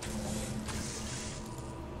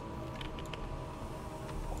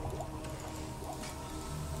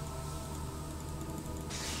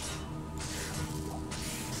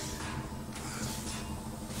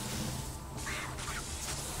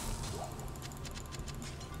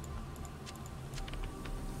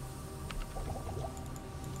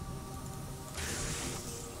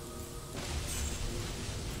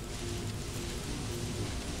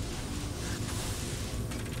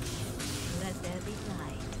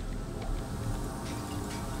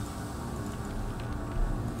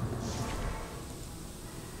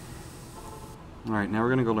 Alright, now we're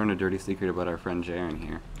gonna go learn a dirty secret about our friend Jaren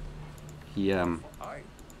here. He,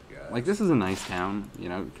 like, this is a nice town, you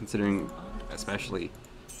know, considering especially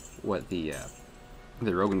what the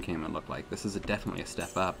Rogue encampment looked like. This is definitely a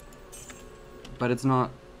step up. But it's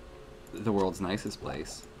not the world's nicest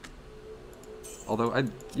place. Although,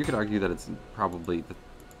 you could argue that it's probably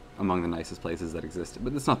among the nicest places that exist,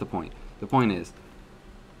 but that's not the point. The point is,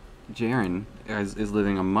 Jaren is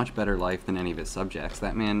living a much better life than any of his subjects.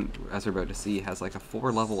 That man, as we're about to see, has like a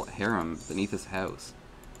 4-level harem beneath his house.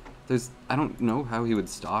 I don't know how he would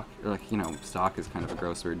stock, or like, you know, stock is kind of a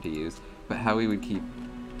gross word to use, but how he would keep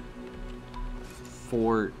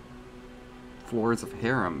 4 floors of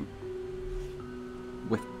harem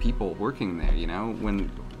with people working there, you know, when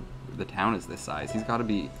the town is this size. He's got to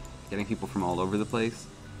be getting people from all over the place.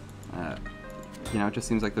 You know, it just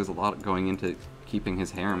seems like there's a lot going into keeping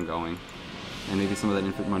his harem going, and maybe some of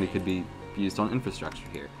that money could be used on infrastructure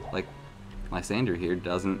here. Like, Lysander here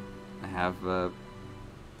doesn't have a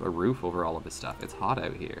roof over all of his stuff. It's hot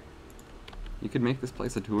out here. You could make this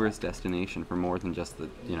place a tourist destination for more than just the,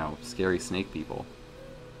 you know, scary snake people.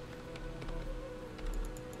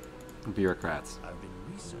 Bureaucrats. I've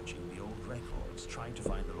been researching the old records, trying to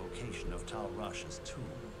find the location of Tal Rasha's tomb.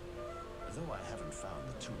 Though I haven't found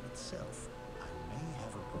the tomb itself, I may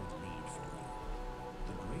have a good lead for you.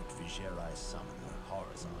 The great Vigerai summoner,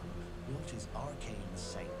 Horizon, built his arcane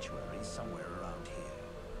sanctuary somewhere around here.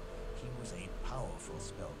 He was a powerful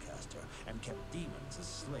spellcaster and kept demons as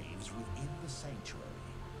slaves within the sanctuary.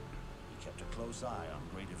 He kept a close eye on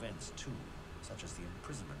great events too, such as the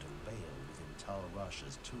imprisonment of Baal within Tal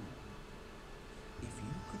Rasha's tomb. If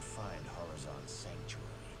you could find Horizon's sanctuary,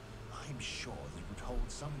 I'm sure that it would hold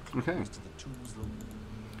some clues to the tomb's location.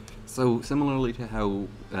 So, similarly to how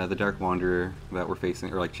the Dark Wanderer that we're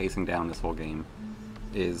facing, or like chasing down this whole game,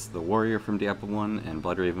 is the warrior from Diablo 1, and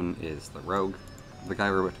Bloodraven is the rogue, the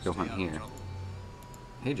guy we're about to go hunt here,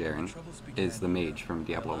 hey Jaren, is the mage from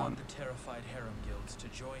Diablo 1. The terrified harem guilds to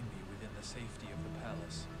join me within the safety of the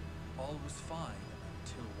palace. All was fine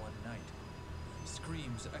until one night.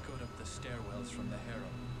 Screams echoed up the stairwells from the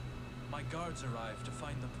harem. My guards arrived to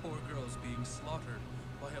find the poor girls being slaughtered,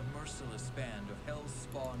 by a merciless band of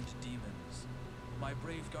hell-spawned demons. My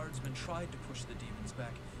brave guardsmen tried to push the demons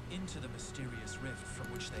back into the mysterious rift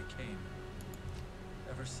from which they came.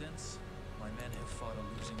 Ever since, my men have fought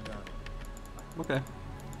a losing battle. Okay.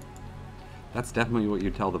 That's definitely what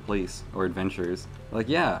you tell the police or adventurers. Like,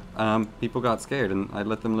 yeah, people got scared and I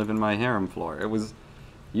let them live in my harem floor. It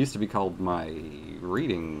used to be called my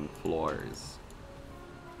reading floors.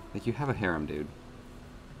 Like, you have a harem, dude.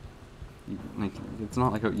 Like, it's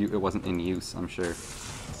not like it wasn't in use, I'm sure.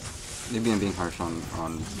 Maybe I'm being harsh on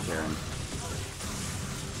Karen.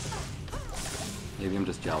 Maybe I'm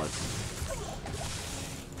just jealous.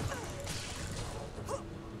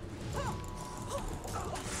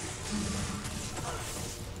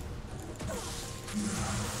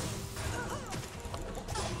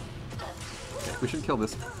 Okay, we should kill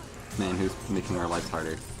this man who's making our lives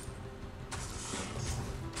harder.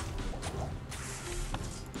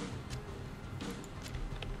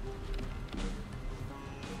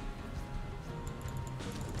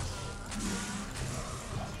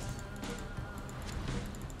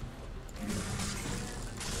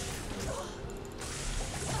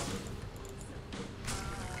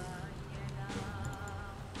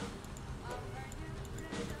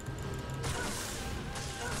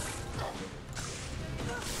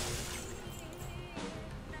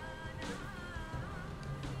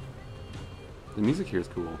 The music here is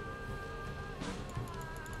cool.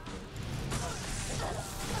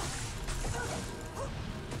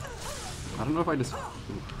 I don't know if I just...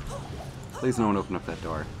 Please no one open up that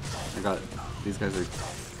door. These guys are...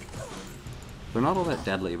 They're not all that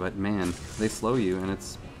deadly, but man, they slow you and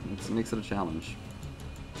it makes it a challenge.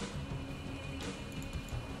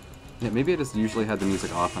 Yeah, maybe I just usually had the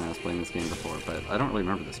music off when I was playing this game before, but I don't really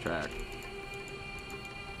remember this track.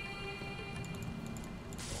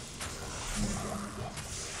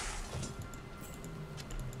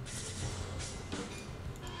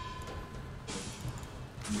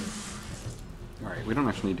 Alright, we don't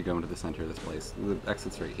actually need to go into the center of this place. The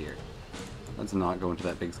exit's right here. Let's not go into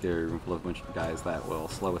that big scary room full of a bunch of guys that will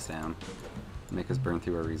slow us down and make us burn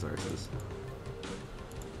through our resources.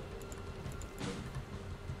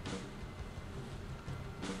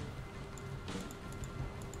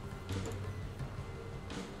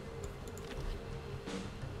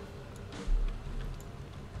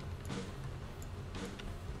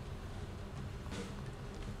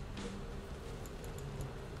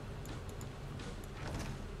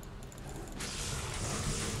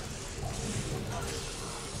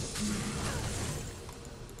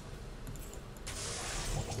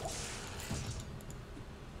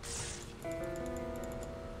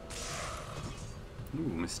 Ooh,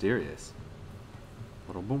 mysterious.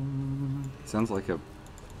 Little boom. Sounds like you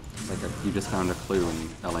just found a clue in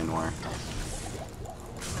L.A. Noire.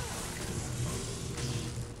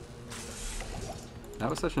 That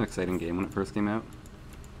was such an exciting game when it first came out.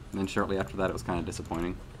 And then shortly after that it was kind of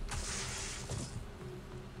disappointing.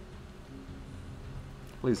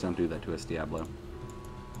 Please don't do that to us, Diablo.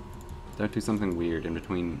 Don't do something weird in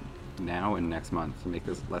between now and next month to make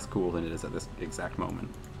this less cool than it is at this exact moment.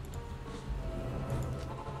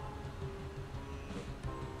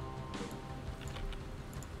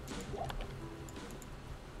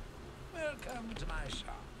 Welcome to my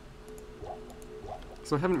shop.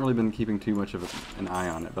 So I haven't really been keeping too much of an eye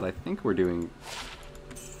on it, but I think we're doing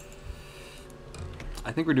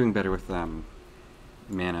better with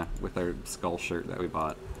mana with our skull shirt that we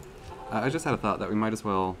bought. I just had a thought that we might as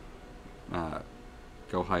well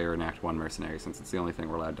go hire an Act 1 mercenary since it's the only thing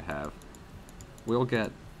we're allowed to have. We'll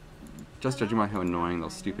get, just judging by how annoying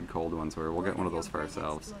those stupid cold ones were, we'll get one of those for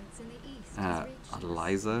ourselves.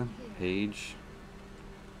 Eliza Page.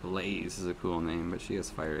 Blaze is a cool name, but she has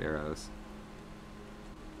fire arrows.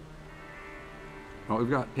 Well, we've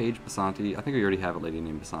got Paige Basanti. I think we already have a lady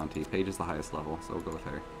named Basanti. Paige is the highest level, so we'll go with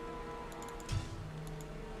her.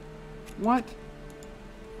 What?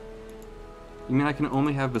 You mean I can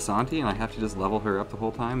only have Basanti and I have to just level her up the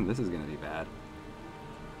whole time? This is gonna be bad.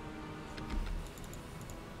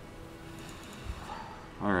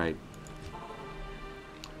 Alright.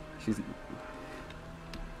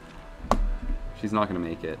 She's not gonna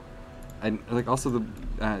make it. Like, also the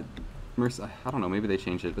I don't know, maybe they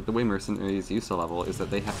changed it, but the way mercenaries used to level is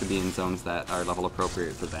that they have to be in zones that are level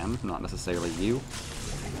appropriate for them, not necessarily you.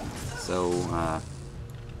 So,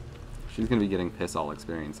 she's gonna be getting piss all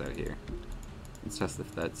experience out here. Let's test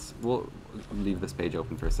if that's... We'll leave this page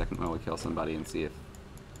open for a second while we kill somebody and see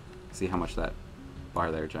how much that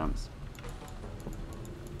bar there jumps.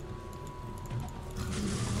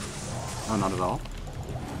 Oh, not at all?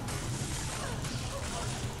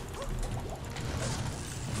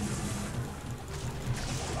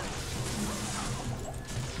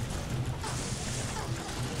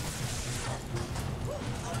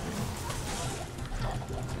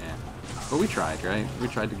 But we tried, right? We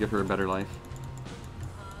tried to give her a better life.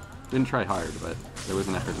 Didn't try hard, but there was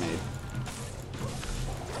an effort made.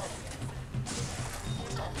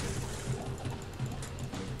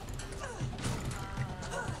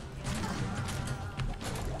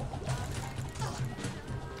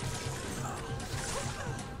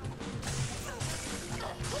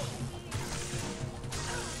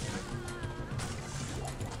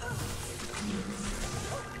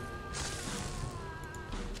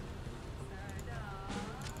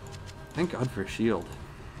 Thank God for a shield.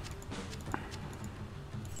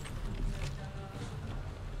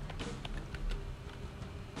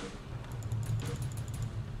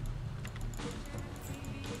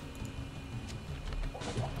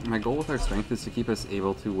 My goal with our strength is to keep us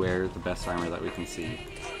able to wear the best armor that we can see.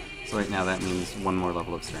 So right now that means one more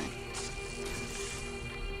level of strength.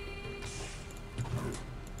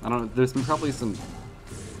 I don't know, there's probably some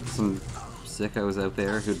sickos out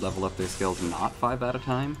there who'd level up their skills not 5 at a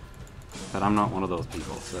time, but I'm not one of those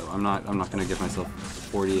people, so I'm not gonna give myself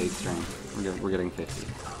 48 strength. We're getting 50.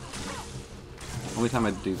 Only time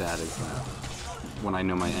I do that is when I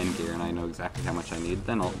know my end gear and I know exactly how much I need.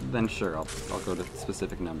 Then sure I'll go to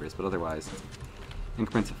specific numbers, but otherwise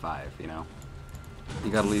increments of 5. You know,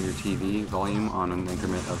 you gotta leave your TV volume on an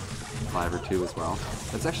increment of 5 or 2 as well.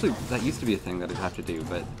 That used to be a thing that I'd have to do,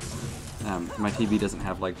 but my TV doesn't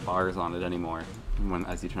have like bars on it anymore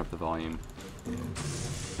as you turn up the volume.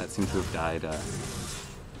 That seems to have died. I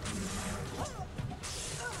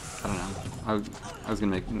don't know. I was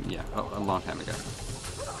gonna make a long time ago.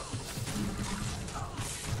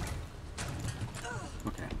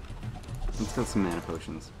 Okay, let's go some mana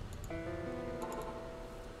potions.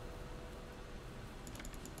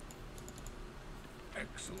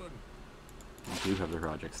 Excellent. I do have the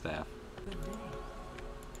project staff.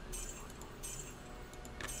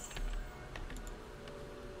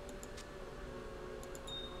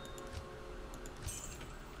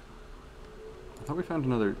 I thought we found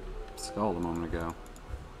another skull a moment ago.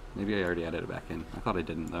 Maybe I already added it back in. I thought I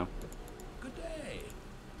didn't, though. Good day.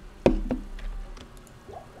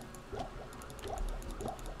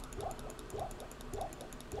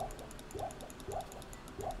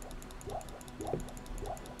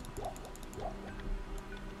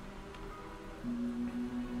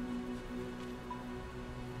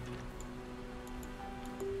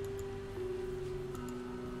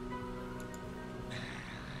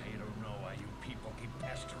 I don't know why you people keep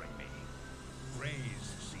pestering me. Grays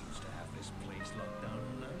seems to have this place locked down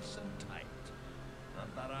nice and tight.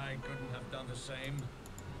 Not that I couldn't have done the same.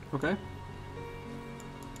 Okay.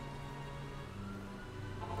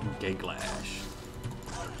 Giglash.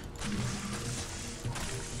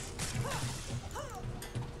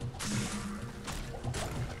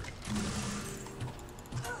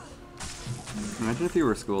 Imagine if you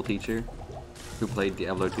were a school teacher who played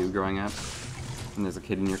Diablo 2 growing up, and there's a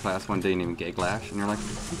kid in your class one day named Giglash, and you're like,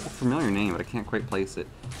 it's a familiar name, but I can't quite place it.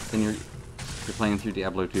 Then you're playing through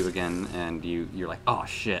Diablo 2 again, and you're like, oh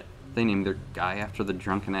shit, they named their guy after the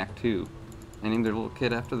drunk in Act 2. They named their little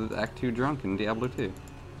kid after the Act 2 drunk in Diablo 2.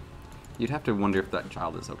 You'd have to wonder if that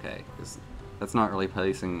child is okay, because that's not really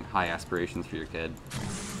placing high aspirations for your kid.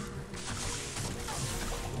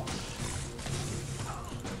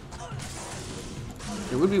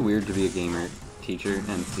 It would be weird to be a gamer teacher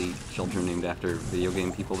and see children named after video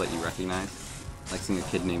game people that you recognize. Like seeing a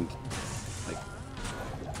kid named, like,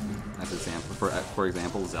 as example, for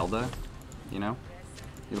example, Zelda, you know?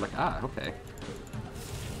 You're like, ah, okay.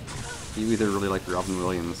 You either really like Robin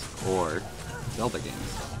Williams or Zelda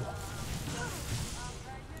games.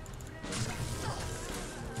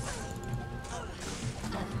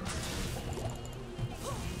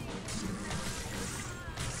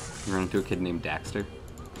 You run into a kid named Daxter.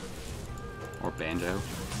 Or Banjo.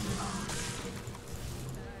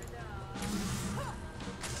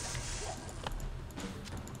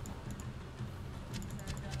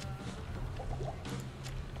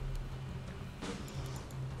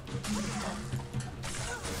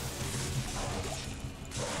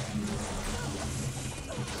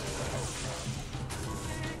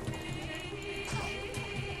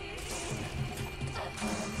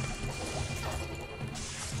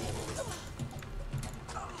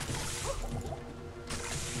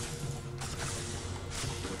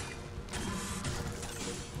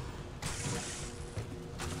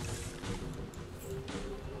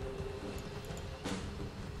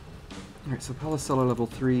 Alright, so Palace Cellar level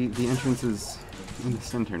 3, the entrance is in the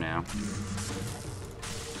center now.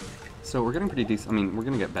 So we're getting pretty decent, I mean, we're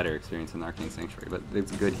going to get better experience in the Arcane Sanctuary, but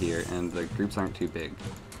it's good here, and the groups aren't too big.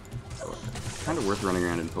 So it's kind of worth running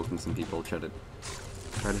around and poking some people, try to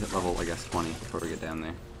hit level, I guess, 20 before we get down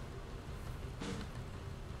there.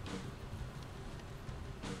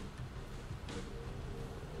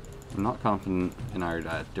 I'm not confident in our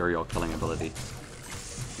Duriel killing ability.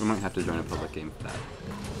 We might have to join a public game for that.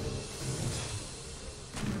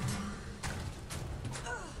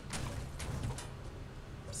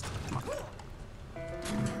 Come on.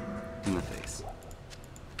 In the face.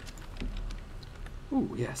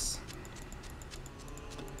 Ooh, yes.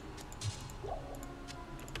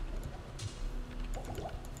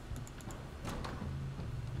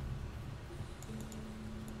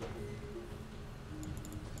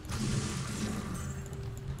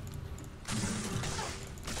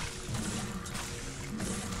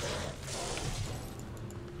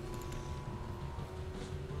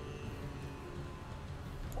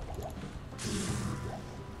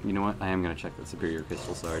 You know what? I am going to check the Superior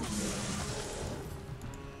Crystal Sword.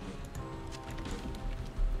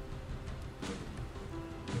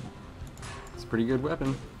 It's a pretty good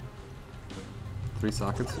weapon. 3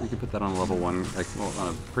 sockets, we could put that on a level 1, like, well,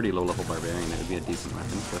 on a pretty low level Barbarian, it would be a decent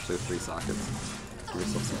weapon, especially with 3 sockets. Give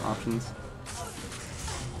yourself some options.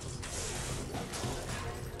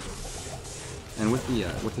 And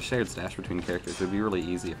with the shared stash between characters, it would be really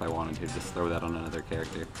easy if I wanted to just throw that on another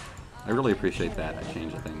character. I really appreciate that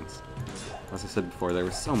change of things. As I said before, there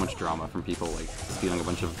was so much drama from people like stealing a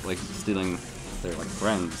bunch of stealing their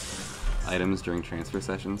friends' items during transfer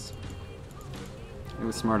sessions. It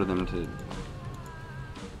was smart of them to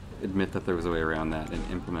admit that there was a way around that and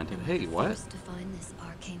implement it. Hey, what? To find this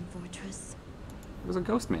arcane fortress. There was a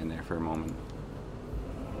ghost man there for a moment.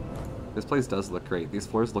 This place does look great. These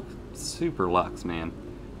floors look super luxe, man.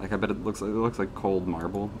 Like, I bet it looks like cold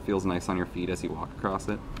marble. It feels nice on your feet as you walk across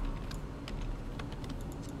it.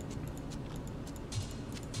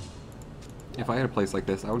 If I had a place like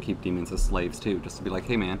this, I would keep demons as slaves too, just to be like,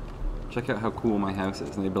 hey man, check out how cool my house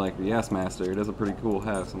is. And they'd be like, yes master, it is a pretty cool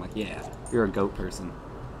house. I'm like, yeah, you're a goat person.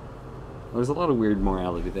 There's a lot of weird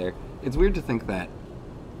morality there. It's weird to think that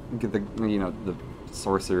the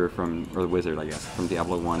sorcerer from, or the wizard I guess, from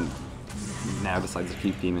Diablo 1 now decides to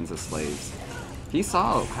keep demons as slaves. He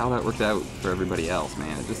saw how that worked out for everybody else,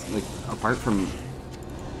 man. It just, apart from,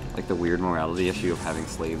 the weird morality issue of having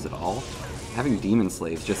slaves at all, having demon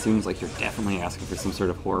slaves just seems like you're definitely asking for some sort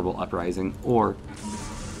of horrible uprising or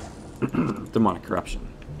demonic corruption.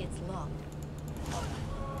 It's locked.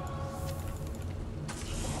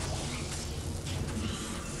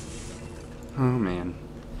 Oh man.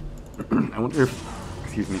 I wonder if,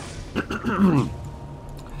 excuse me.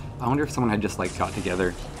 I wonder if someone had just got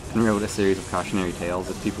together and wrote a series of cautionary tales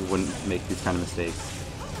if people wouldn't make these kind of mistakes.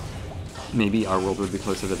 Maybe our world would be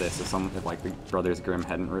closer to this if the Brothers Grimm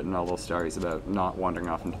hadn't written all those stories about not wandering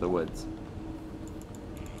off into the woods.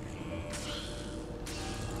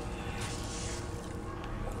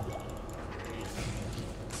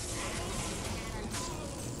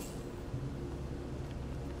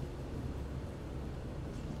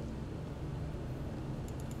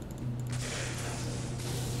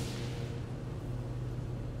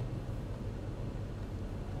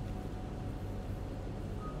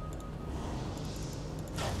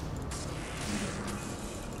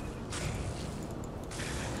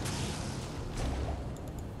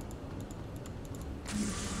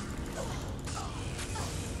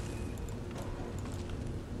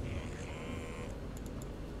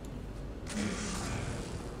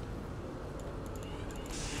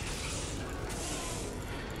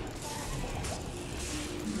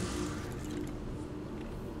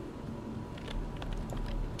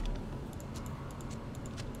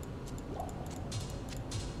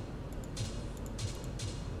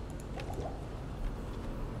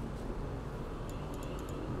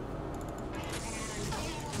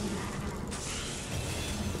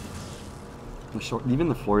 Even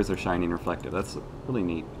the floors are shiny and reflective. That's really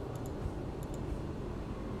neat.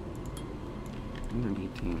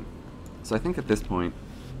 118. So I think at this point,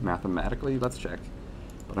 mathematically, let's check.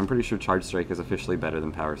 But I'm pretty sure Charge Strike is officially better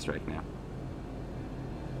than Power Strike now.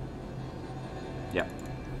 Yeah.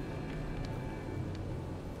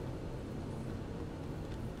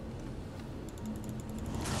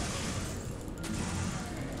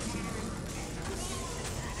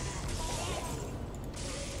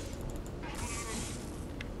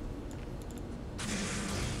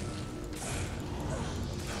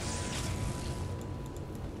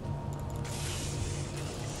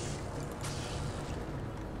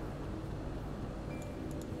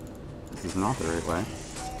 This is not the right way.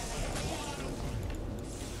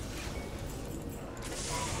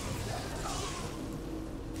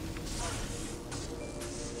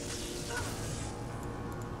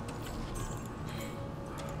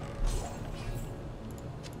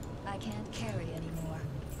 I can't carry anymore.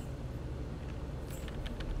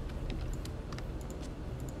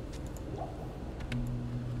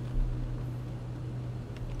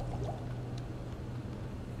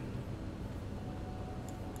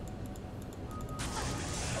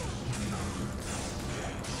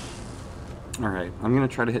 Alright, I'm gonna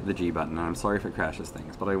try to hit the G button, and I'm sorry if it crashes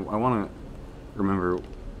things, but I want to remember...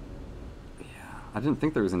 Yeah, I didn't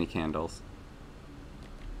think there was any candles.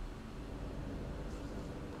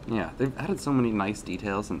 Yeah, they've added so many nice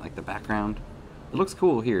details in, like, the background. It looks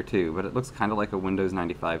cool here, too, but it looks kind of like a Windows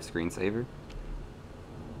 95 screensaver.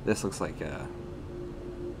 This looks like a...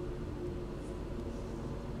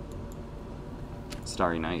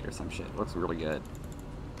 Starry Night or some shit. It looks really good.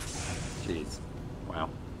 Jeez. Wow.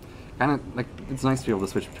 Kind of, like, it's nice to be able to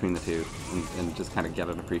switch between the two and just kind of get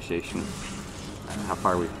an appreciation of how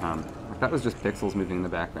far we've come. Like, that was just pixels moving in the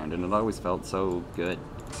background, and it always felt so good.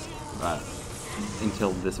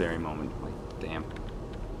 Until this very moment. Like, damn.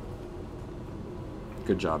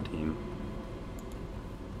 Good job, team.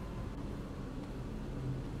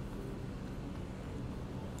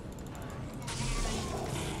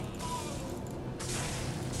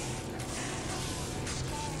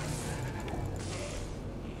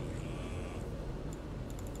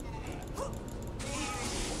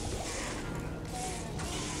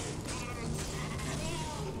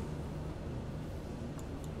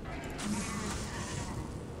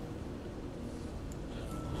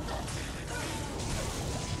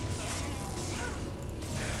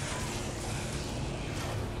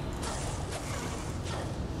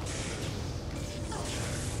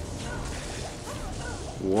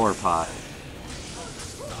 Warpot.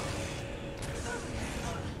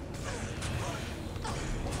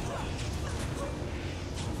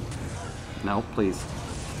 No, please.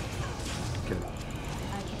 Good.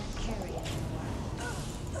 I can't carry it.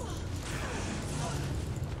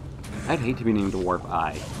 I'd hate to be named Warp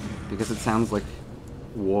Eye, because it sounds like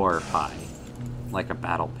war pie, like a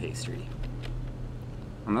battle pastry.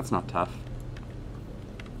 And that's not tough.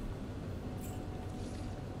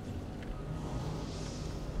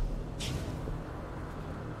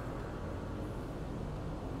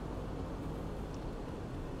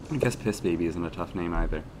 I guess Piss Baby isn't a tough name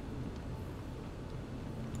either.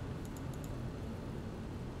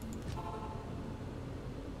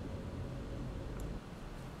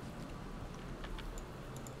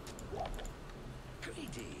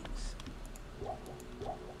 Greetings.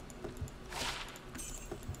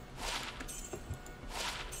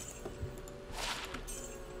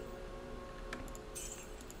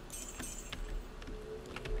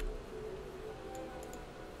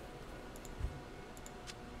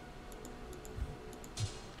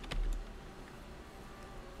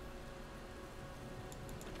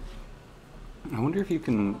 I wonder if you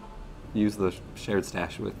can use the shared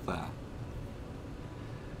stash with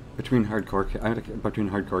between hardcore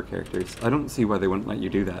characters. I don't see why they wouldn't let you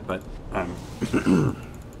do that, but that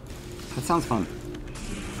sounds fun.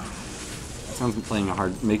 It sounds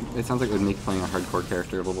it sounds like it would make playing a hardcore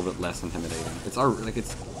character a little bit less intimidating. It's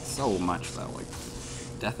it's so much though. Like,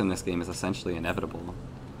 death in this game is essentially inevitable.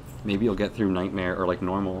 Maybe you'll get through Nightmare or like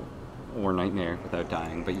normal or Nightmare without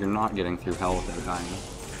dying, but you're not getting through Hell without dying.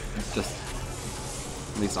 Just,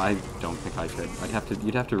 at least I don't think I could.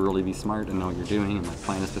 You'd have to really be smart and know what you're doing and like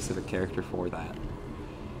plan a specific character for that.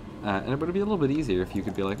 And it would be a little bit easier if you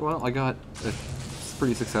could be like, well, I got a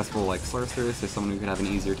pretty successful like sorceress, or someone who could have an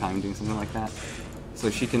easier time doing something like that, so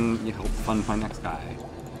she can help fund my next guy.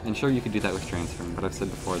 And sure, you could do that with transferring, but I've said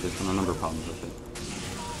before, there's been a number of problems with it.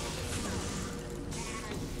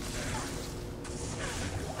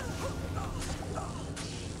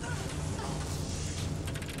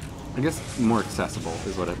 I guess more accessible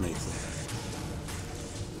is what it makes it.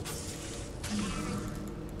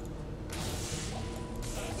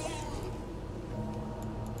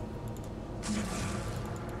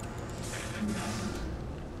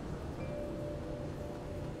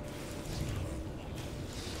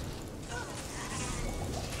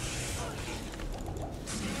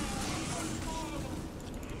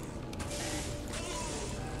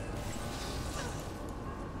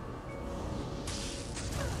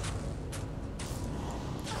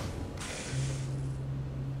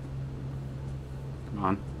 Come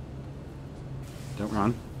on. Don't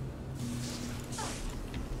run.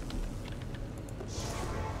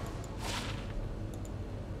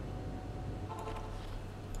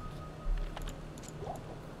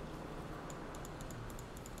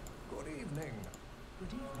 Good evening.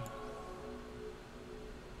 Good evening.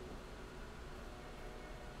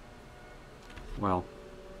 Well,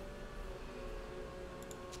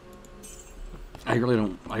 I really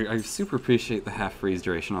don't... I super appreciate the half freeze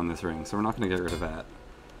duration on this ring, so we're not going to get rid of that.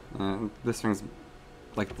 This ring's...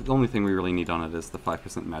 like, the only thing we really need on it is the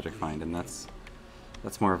 5% magic find, and that's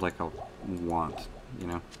more of like a want, you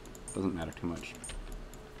know? Doesn't matter too much.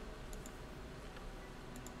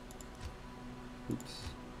 Oops.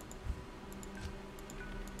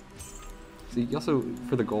 So you also,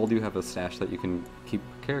 for the gold, you have a stash that you can keep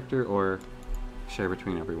per character or share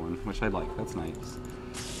between everyone, which I like. That's nice.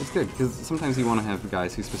 It's good, because sometimes you want to have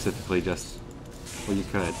guys who specifically just, well, you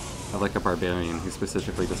could have like a barbarian who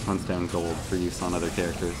specifically just hunts down gold for use on other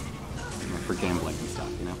characters, you know, for gambling and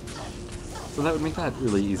stuff, you know? So that would make that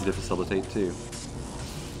really easy to facilitate, too.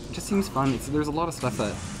 It just seems fun. There's a lot of stuff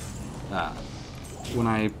that, when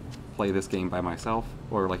I play this game by myself,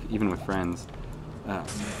 or like even with friends,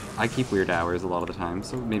 I keep weird hours a lot of the time,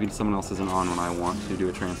 so maybe someone else isn't on when I want to do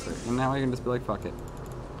a transfer. And now I can just be like, fuck it.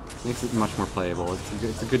 Makes it much more playable.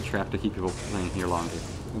 It's a good trap to keep people playing here longer.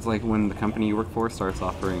 It's like when the company you work for starts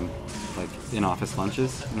offering, like, in-office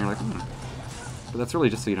lunches, and you're like, But that's really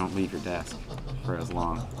just so you don't leave your desk for as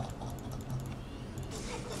long.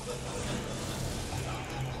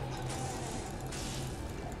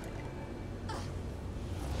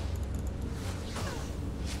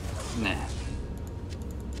 Nah.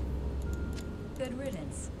 Good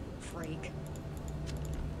riddance, freak.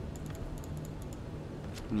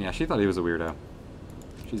 Yeah, she thought he was a weirdo.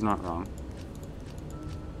 She's not wrong.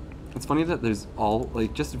 It's funny that there's all,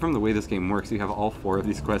 like, just from the way this game works, you have all 4 of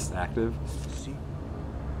these quests active.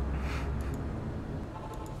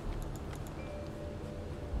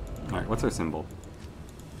 Alright, what's our symbol?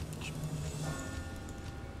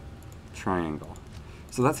 Triangle.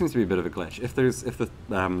 So that seems to be a bit of a glitch. If the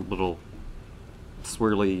little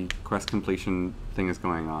swirly quest completion thing is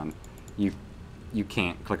going on, you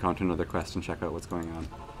can't click onto another quest and check out what's going on.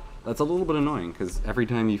 That's a little bit annoying, because every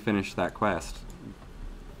time you finish that quest,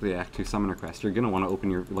 the Act 2 Summoner quest, you're going to want to open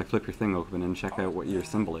your, like, flip your thing open and check out what your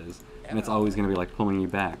symbol is, and it's always going to be, like, pulling you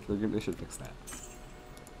back. They should fix that.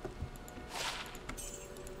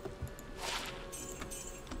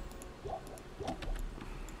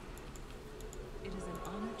 It is an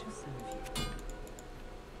honor to serve you.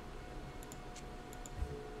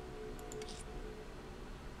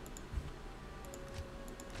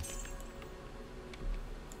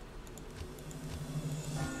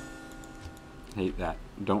 Hate that.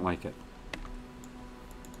 Don't like it.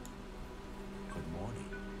 Good morning.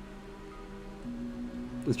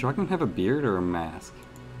 Does Dragon have a beard or a mask?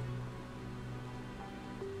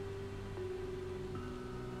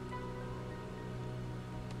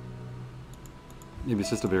 Maybe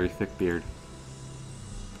it's just a very thick beard.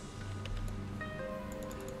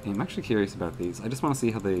 I'm actually curious about these. I just want to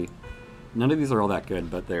see how they... None of these are all that good,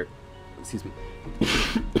 but they're... Excuse me.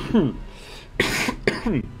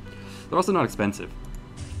 They're also not expensive.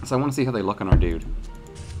 So I want to see how they look on our dude.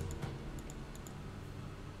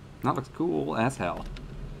 That looks cool as hell.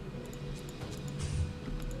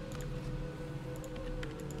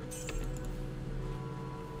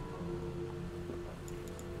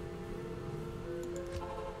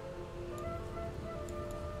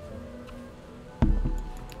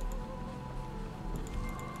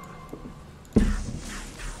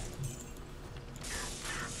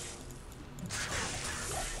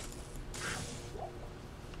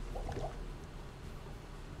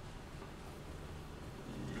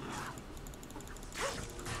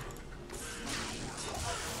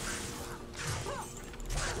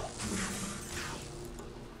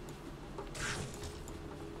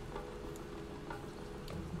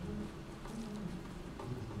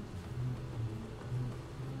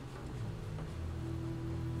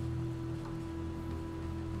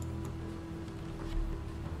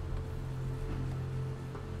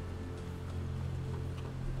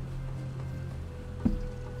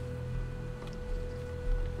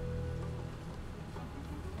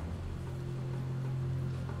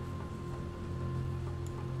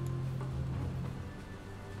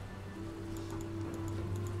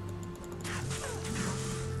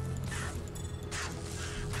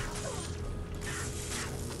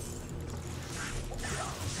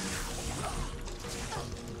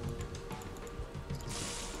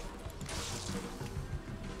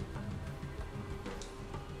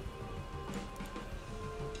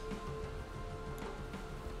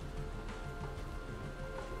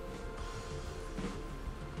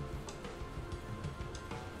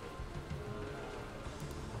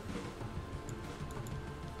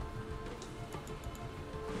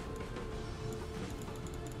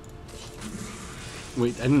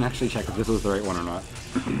 Wait, I didn't actually check if this was the right one or not.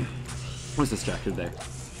 I was distracted there.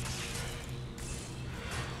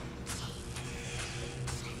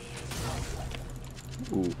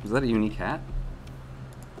 Ooh, is that a unique hat?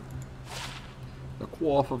 The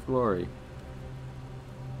Quaff of Glory.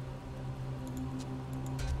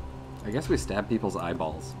 I guess we stab people's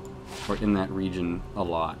eyeballs, or in that region, a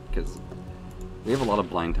lot, because we have a lot of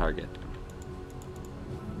blind target.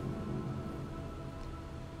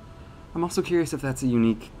 I'm also curious if that's a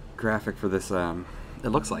unique graphic for this, it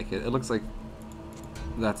looks like it. It looks like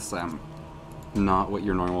that's not what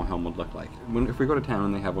your normal helm would look like. If we go to town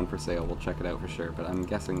and they have one for sale, we'll check it out for sure, but I'm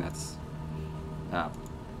guessing that's,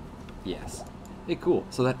 yes. Hey, cool.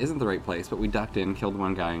 So that isn't the right place, but we ducked in, killed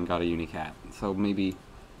one guy, and got a unique hat. So maybe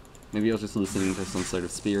I was just listening to some sort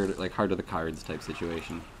of spirit, like Heart of the Cards type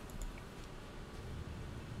situation.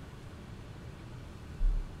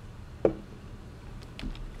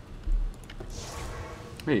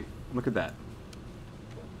 Hey, look at that.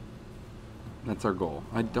 That's our goal.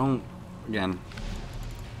 I don't, again,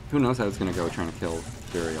 who knows how it's going to go trying to kill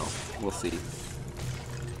Duriel. We'll see.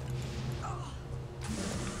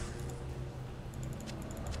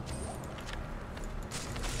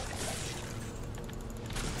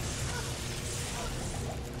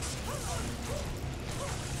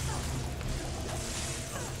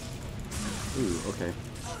 Ooh, okay.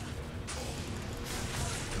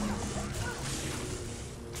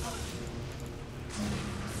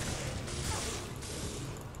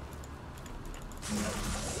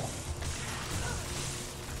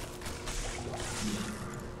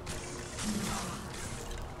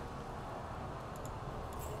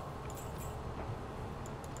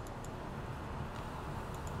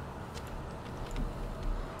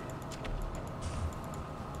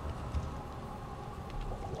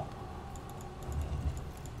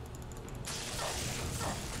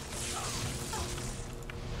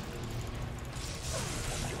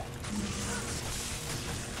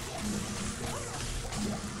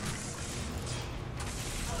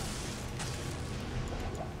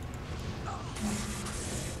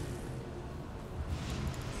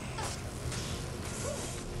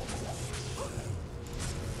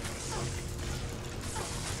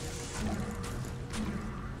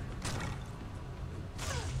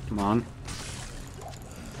 Come on.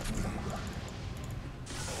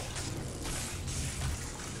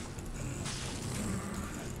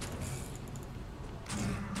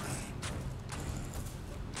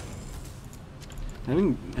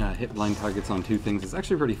 Having hit blind targets on two things is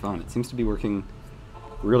actually pretty fun. It seems to be working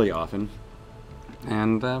really often,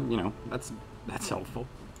 and you know, that's helpful.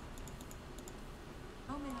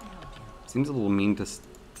 How may I help you? Seems a little mean to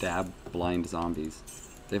stab blind zombies.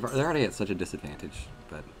 They're already at such a disadvantage,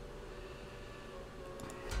 but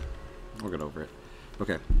we'll get over it.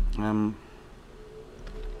 Okay, helm.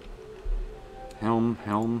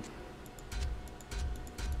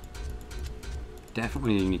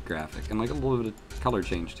 Definitely a unique graphic, and like a little bit of color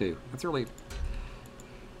change too.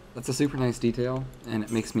 That's a super nice detail, and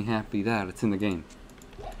it makes me happy that it's in the game.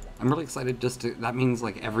 I'm really excited that means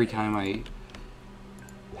like every time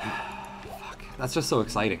fuck, that's just so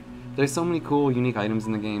exciting. There's so many cool, unique items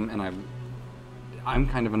in the game, and I'm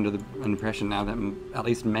kind of under the impression now that at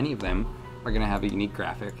least many of them are going to have a unique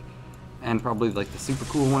graphic, and probably like the super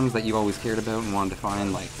cool ones that you always cared about and wanted to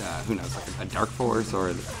find, like who knows, like a Dark Force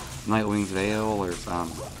or Nightwing's Veil, or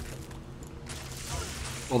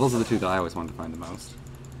well, those are the two that I always wanted to find the most.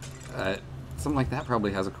 Something like that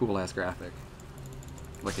probably has a cool ass graphic,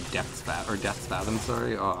 like a Death's Fathom,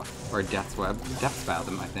 sorry, or Death's Web, Death's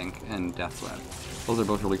Fathom, I think, and Death's Web. Those are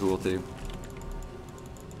both really cool too.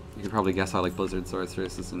 You could probably guess I like Blizzard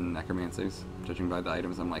Sorceresses and Necromancers, judging by the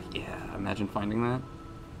items. I'm like, yeah, imagine finding that.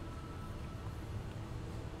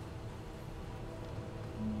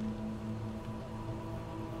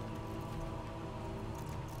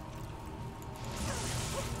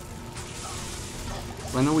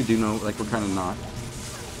 So I know we do know, like, we're kind of not.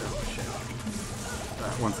 Oh shit.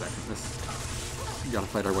 1 second. We gotta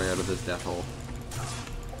fight our way out of this death hole.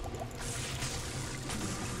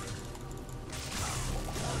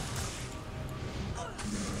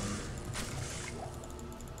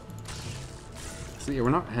 So yeah, we're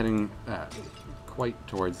not heading quite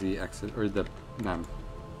towards the exit, or the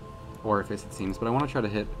orifice it seems, but I want to try to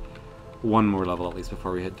hit one more level at least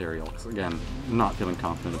before we hit Dariel, because again, I'm not feeling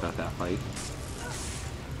confident about that fight.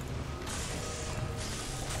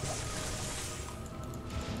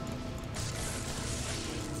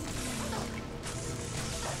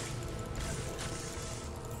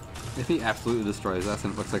 If he absolutely destroys us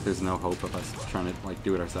and it looks like there's no hope of us trying to like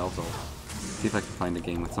do it ourselves, I'll see if I can find a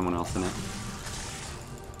game with someone else in it.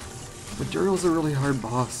 But Duriel's a really hard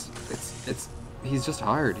boss. He's just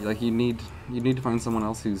hard. Like you need to find someone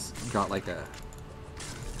else who's got like a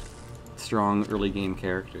strong early game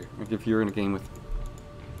character. Like if you're in a game with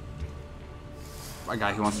a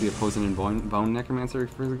guy who wants to be a Poison and Bone Necromancer,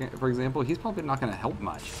 for example, he's probably not going to help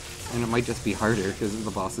much, and it might just be harder because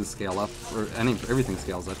the bosses scale up, or everything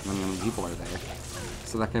scales up depending on how many people are there.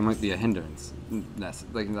 So that guy might be a hindrance. That's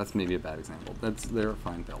maybe a bad example. They're a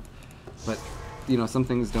fine build, but you know, some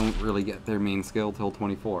things don't really get their main skill till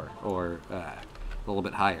 24 or a little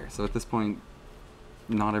bit higher. So at this point,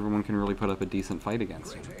 not everyone can really put up a decent fight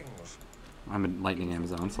against him. I'm a lightning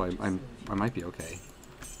Amazon, so I might be okay.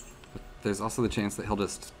 But there's also the chance that he'll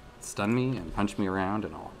just stun me and punch me around,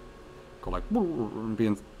 and I'll go like, and be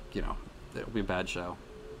in, you know, it'll be a bad show.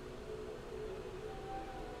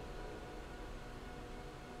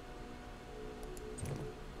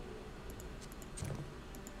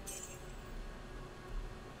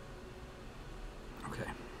 Okay.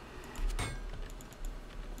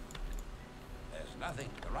 There's nothing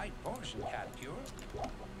the right portion can't cure.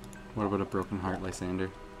 What about a broken heart, Lysander?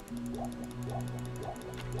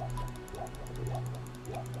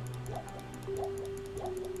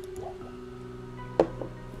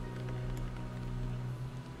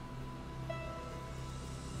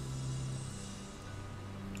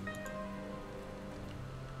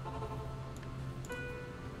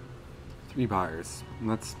 Three bars. And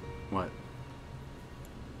that's what?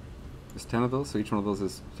 There's 10 of those, so each one of those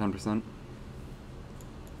is 10%.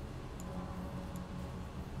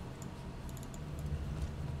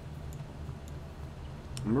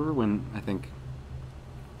 Remember when, I think,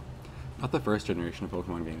 not the first generation of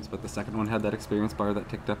Pokemon games, but the second one had that experience bar that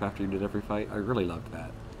ticked up after you did every fight? I really loved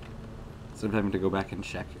that. Instead of having to go back and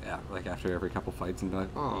check, like, after every couple fights and be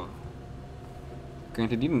like, oh.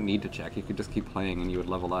 Granted, you didn't need to check, you could just keep playing and you would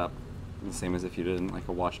level up. The same as if you did in, like,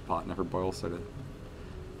 a washed pot never boils sort of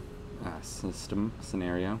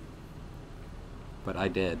scenario. But I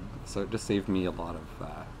did, so it just saved me a lot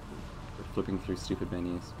of flipping through stupid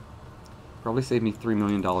menus. Probably saved me $3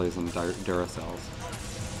 million in Duracells.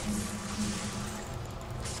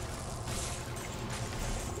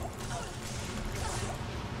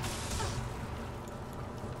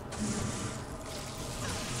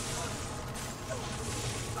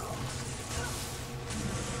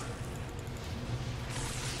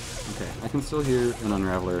 Okay, I can still hear an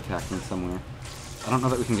Unraveler attacking somewhere. I don't know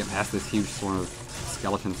that we can get past this huge swarm of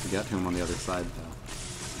skeletons to get to him on the other side, though.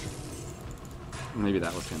 Maybe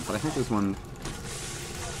that was him, but I think there's one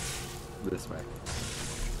this way.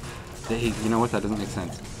 Hey, you know what? That doesn't make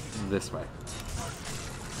sense. This way.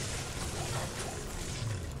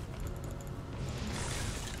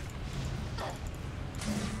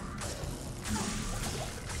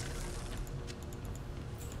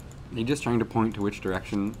 Me just trying to point to which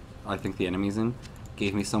direction I think the enemy's in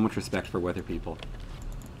gave me so much respect for weather people.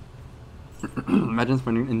 Imagine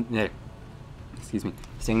spending in excuse me,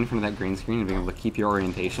 standing in front of that green screen and being able to keep your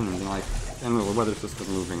orientation and being like, and the weather system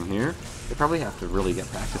moving here. They probably have to really get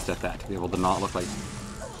practiced at that to be able to not look like,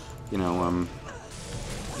 you know,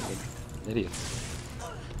 idiots.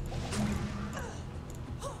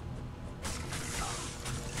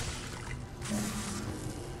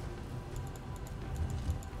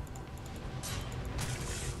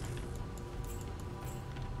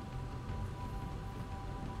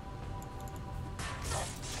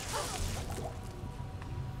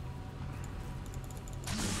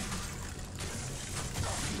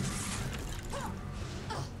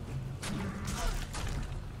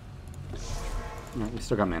 No, we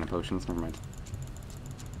still got mana potions, never mind.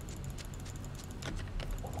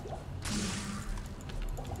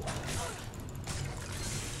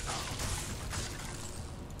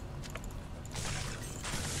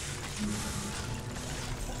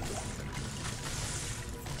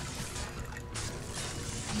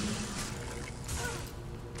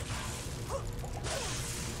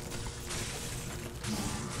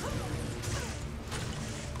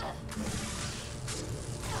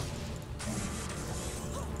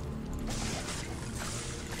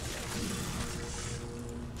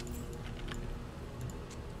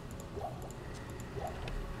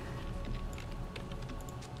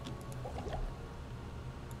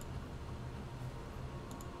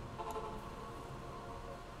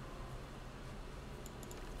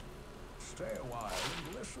 Stay a while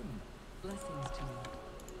and listen. Blessings to you.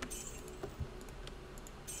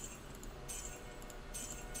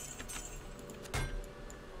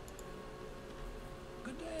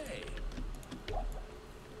 Good day.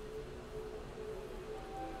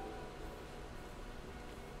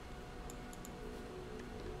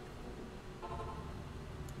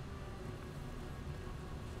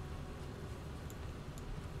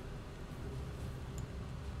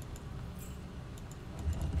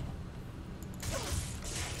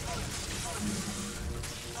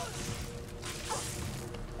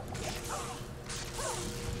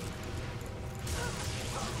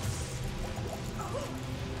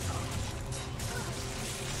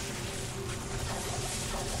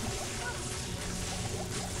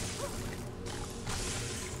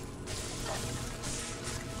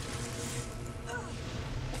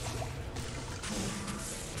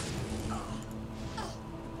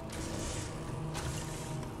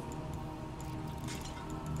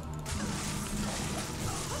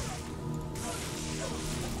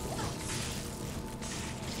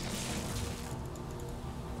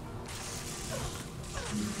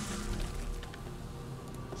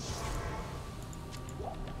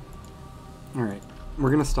 we're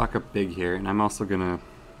gonna stock up big here, and I'm also gonna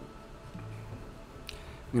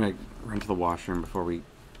run to the washroom before we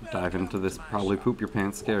dive into this probably poop your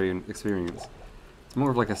pants scary experience. It's more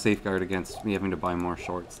of like a safeguard against me having to buy more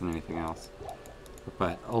shorts than anything else.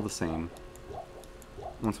 But all the same,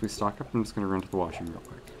 once we stock up, I'm just gonna run to the washroom real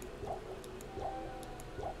quick.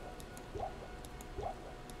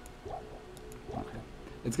 Okay.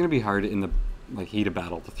 It's gonna be hard in the heat of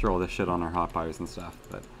battle to throw this shit on our hotfires and stuff,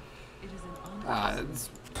 but it's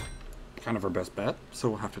kind of our best bet, so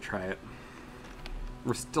we'll have to try it.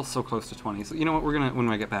 We're still so close to 20, so you know what, we're gonna, when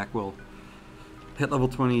I get back, we'll hit level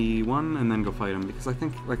 21 and then go fight him, because I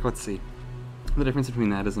think, let's see. The difference between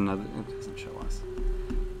that is another, it doesn't show us.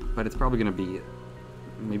 But it's probably gonna be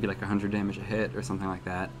maybe like 100 damage a hit or something like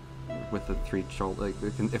that with the 3 shoulder,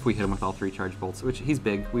 if we hit him with all 3 charge bolts, which he's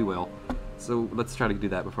big, we will. So let's try to do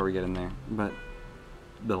that before we get in there, but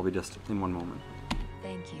that'll be just in one moment.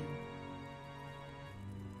 Thank you.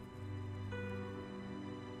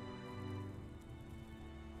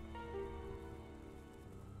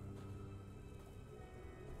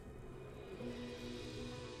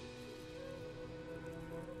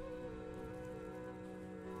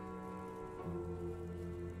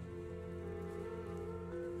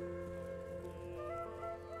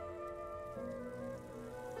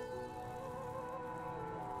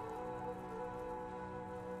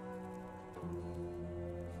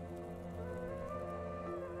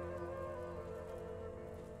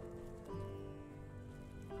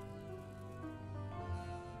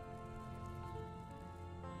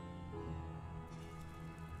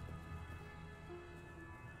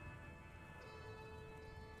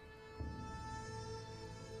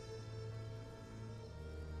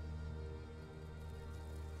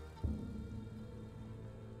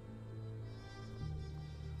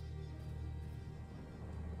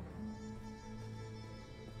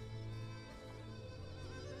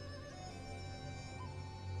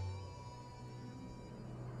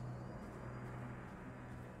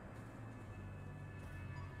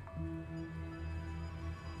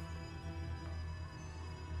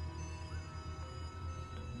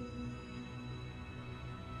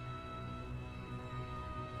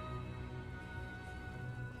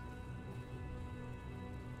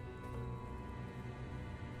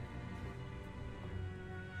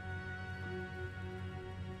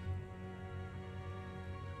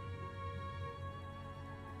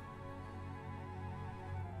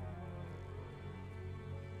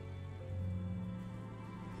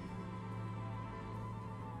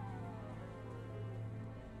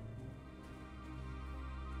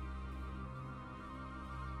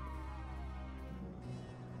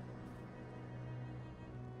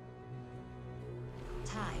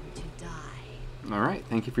 Time to die. Alright,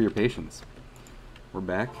 thank you for your patience. We're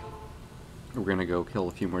back. We're gonna go kill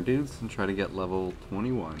a few more dudes and try to get level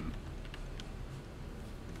 21.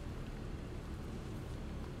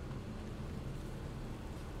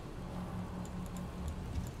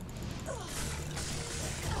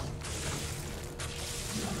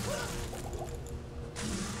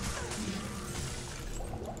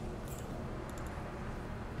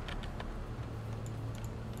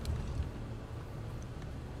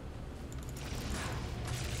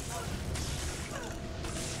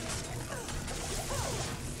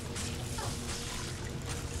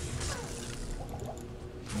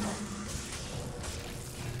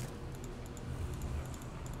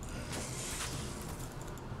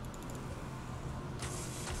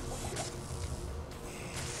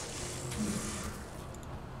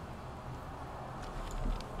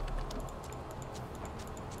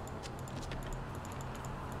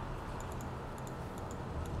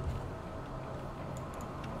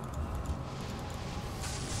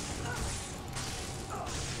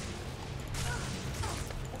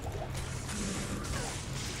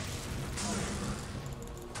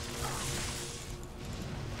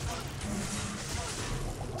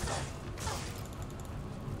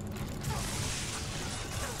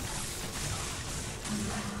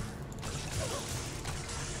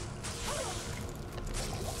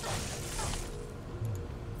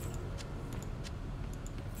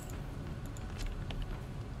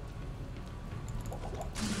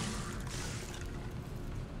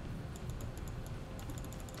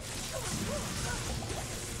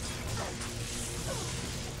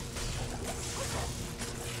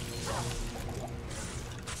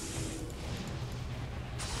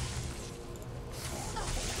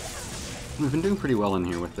 We've been doing pretty well in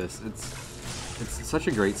here with this. It's such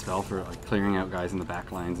a great spell for like clearing out guys in the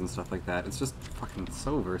back lines and stuff like that. It's just fucking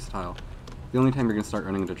so versatile. The only time you're gonna start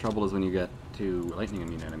running into trouble is when you get to lightning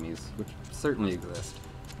immune enemies, which certainly exist.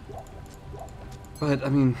 But, I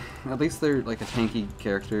mean, at least they're like a tanky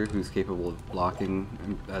character who's capable of blocking,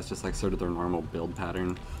 and that's just like sort of their normal build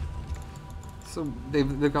pattern. So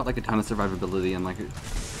they've got like a ton of survivability and like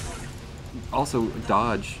also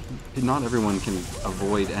dodge. Not everyone can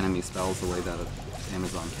avoid enemy spells the way that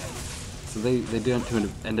Amazon can. So they do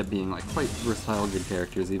end up being like quite versatile good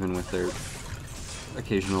characters even with their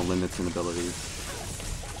occasional limits and abilities.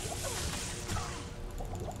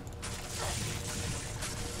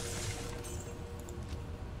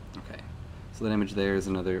 So the damage there is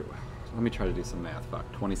another, let me try to do some math,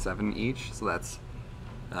 fuck, 27 each, so that's,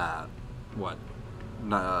 what,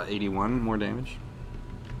 81 more damage?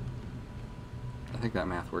 I think that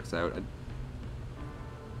math works out.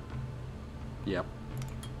 Yep.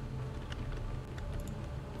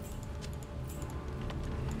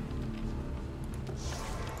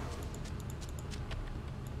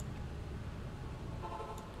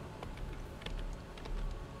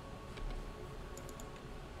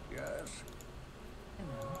 Yes.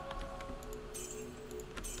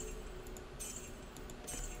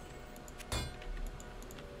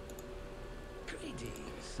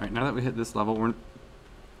 Alright, now that we hit this level, I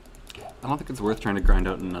don't think it's worth trying to grind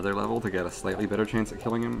out another level to get a slightly better chance at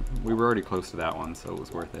killing him. We were already close to that one, so it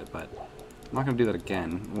was worth it, but I'm not going to do that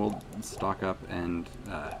again. We'll stock up and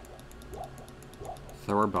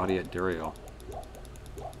throw our body at Duriel.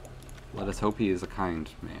 Let us hope he is a kind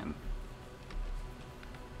man.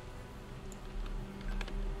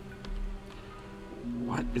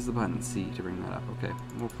 What is the button? C to bring that up. Okay,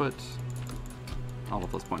 we'll put all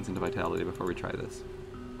of those points into vitality before we try this.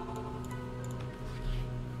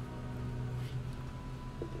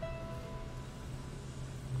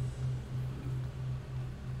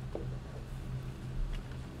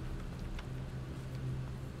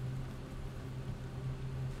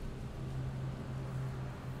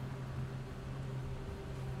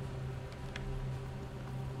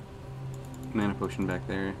 Mana potion back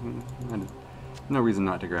there. No reason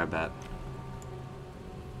not to grab that.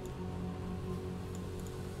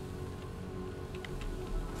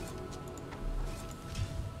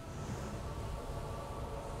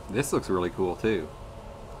 This looks really cool too.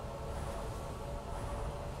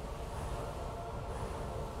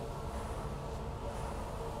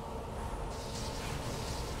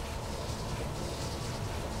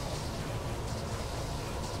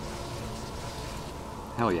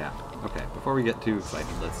 Hell yeah. Okay, before we get too excited,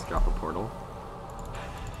 let's drop a portal.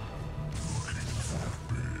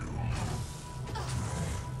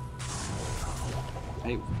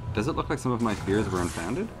 Hey, does it look like some of my fears were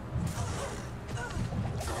unfounded?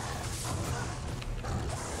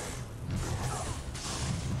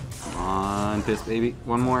 Come on, piss baby.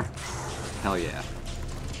 One more. Hell yeah.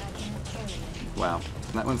 Wow,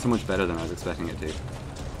 that went so much better than I was expecting it to.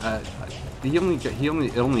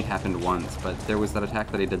 It only happened once, but there was that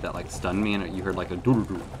attack that he did that like stunned me, and you heard like a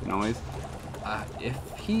doo-doo-doo noise. If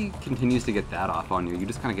he continues to get that off on you, you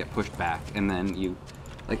just kind of get pushed back, and then you,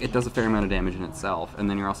 like, it does a fair amount of damage in itself, and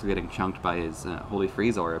then you're also getting chunked by his Holy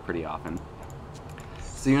Freeze aura pretty often.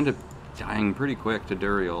 So you end up dying pretty quick to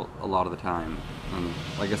Duriel a lot of the time.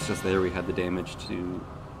 I guess just there we had the damage to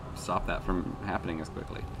stop that from happening as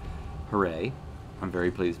quickly. Hooray. I'm very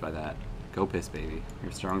pleased by that. Go piss, baby.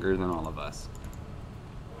 You're stronger than all of us.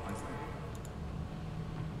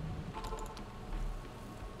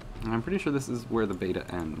 And I'm pretty sure this is where the beta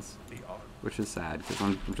ends, which is sad, because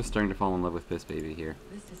I'm just starting to fall in love with Piss Baby here.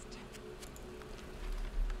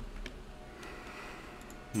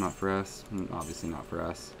 Not for us. Obviously not for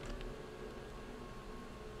us.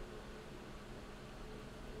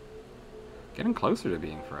 Getting closer to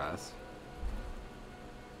being for us.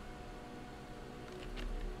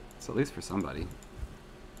 So at least for somebody.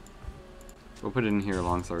 We'll put it in here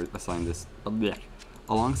alongside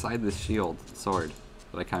this shield sword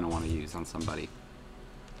that I kind of want to use on somebody.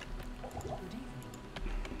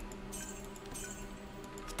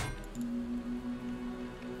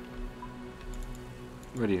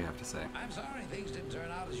 What do you have to say? I'm sorry things didn't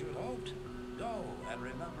turn out as you had hoped. Go and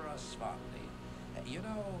remember us fondly. You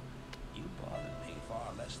know, you bothered me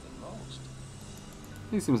far less than most.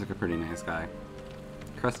 He seems like a pretty nice guy.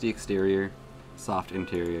 Crusty exterior, soft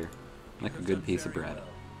interior, like a good piece of bread. Well.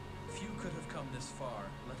 Few could have come this far,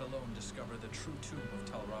 let alone discover the true tomb of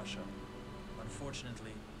Tal Rasha.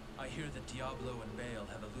 Unfortunately, I hear that Diablo and Baal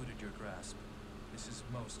have eluded your grasp. This is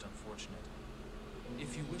most unfortunate.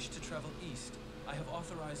 If you wish to travel east, I have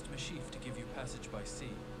authorized Mashif to give you passage by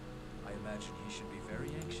sea. I imagine he should be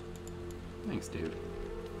very anxious. Thanks, dude.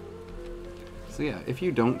 So yeah, if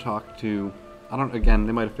you don't talk to... again,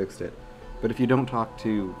 they might have fixed it. But if you don't talk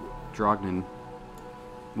to Drognin,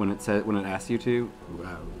 when it asks you to,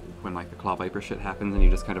 when like the Claw Viper shit happens and you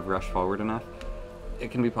just kind of rush forward enough,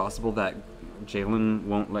 it can be possible that Javelin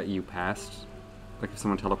won't let you past. Like if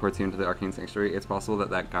someone teleports you into the Arcane Sanctuary, it's possible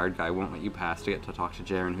that that guard guy won't let you pass to get to talk to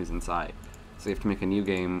Jaren who's inside. So you have to make a new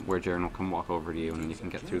game where Jaren will come walk over to you and then you can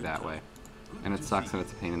get through that way. And it sucks and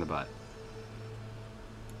it's a pain in the butt.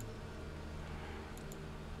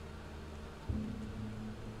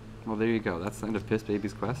 Well, there you go. That's the end of Piss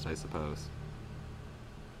Baby's quest, I suppose.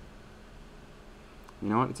 You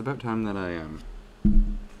know what? It's about time that I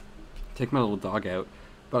take my little dog out.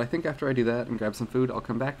 But I think after I do that and grab some food, I'll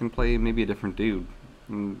come back and play maybe a different dude.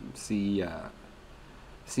 And see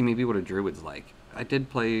maybe what a druid's like. I did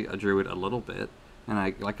play a druid a little bit, and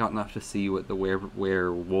I got enough to see what the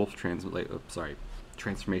werewolf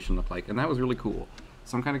transformation looked like, and that was really cool.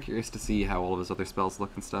 So I'm kind of curious to see how all of his other spells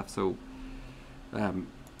look and stuff. So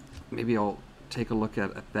maybe I'll take a look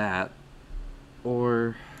at that,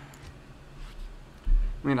 or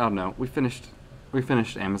I mean, I don't know. We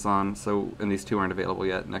finished Amazon, so and these two aren't available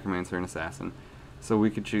yet, Necromancer and Assassin. So we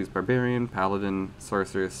could choose Barbarian, Paladin,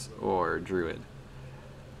 Sorceress, or Druid.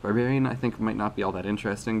 Barbarian, I think, might not be all that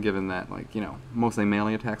interesting, given that, like, you know, mostly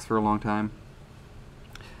melee attacks for a long time.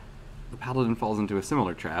 The Paladin falls into a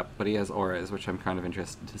similar trap, but he has auras, which I'm kind of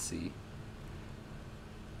interested to see.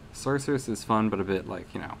 Sorceress is fun, but a bit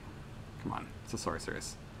like, you know, come on, it's a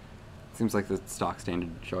Sorceress. Seems like the stock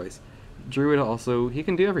standard choice. Druid also, he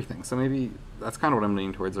can do everything, so maybe that's kind of what I'm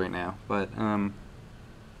leaning towards right now, but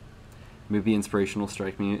maybe Inspiration will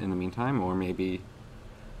strike me in the meantime, or maybe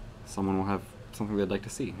someone will have something they'd like to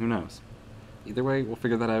see, who knows. Either way, we'll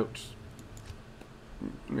figure that out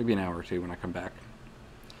maybe an hour or two when I come back.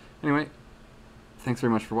 Anyway, thanks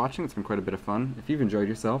very much for watching. It's been quite a bit of fun. If you've enjoyed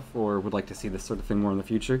yourself or would like to see this sort of thing more in the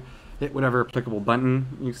future, hit whatever applicable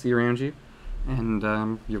button you see around you, and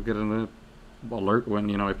you'll get an alert when,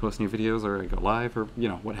 you know, I post new videos or I go live or, you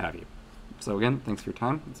know, what have you. So again, thanks for your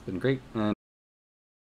time. It's been great. And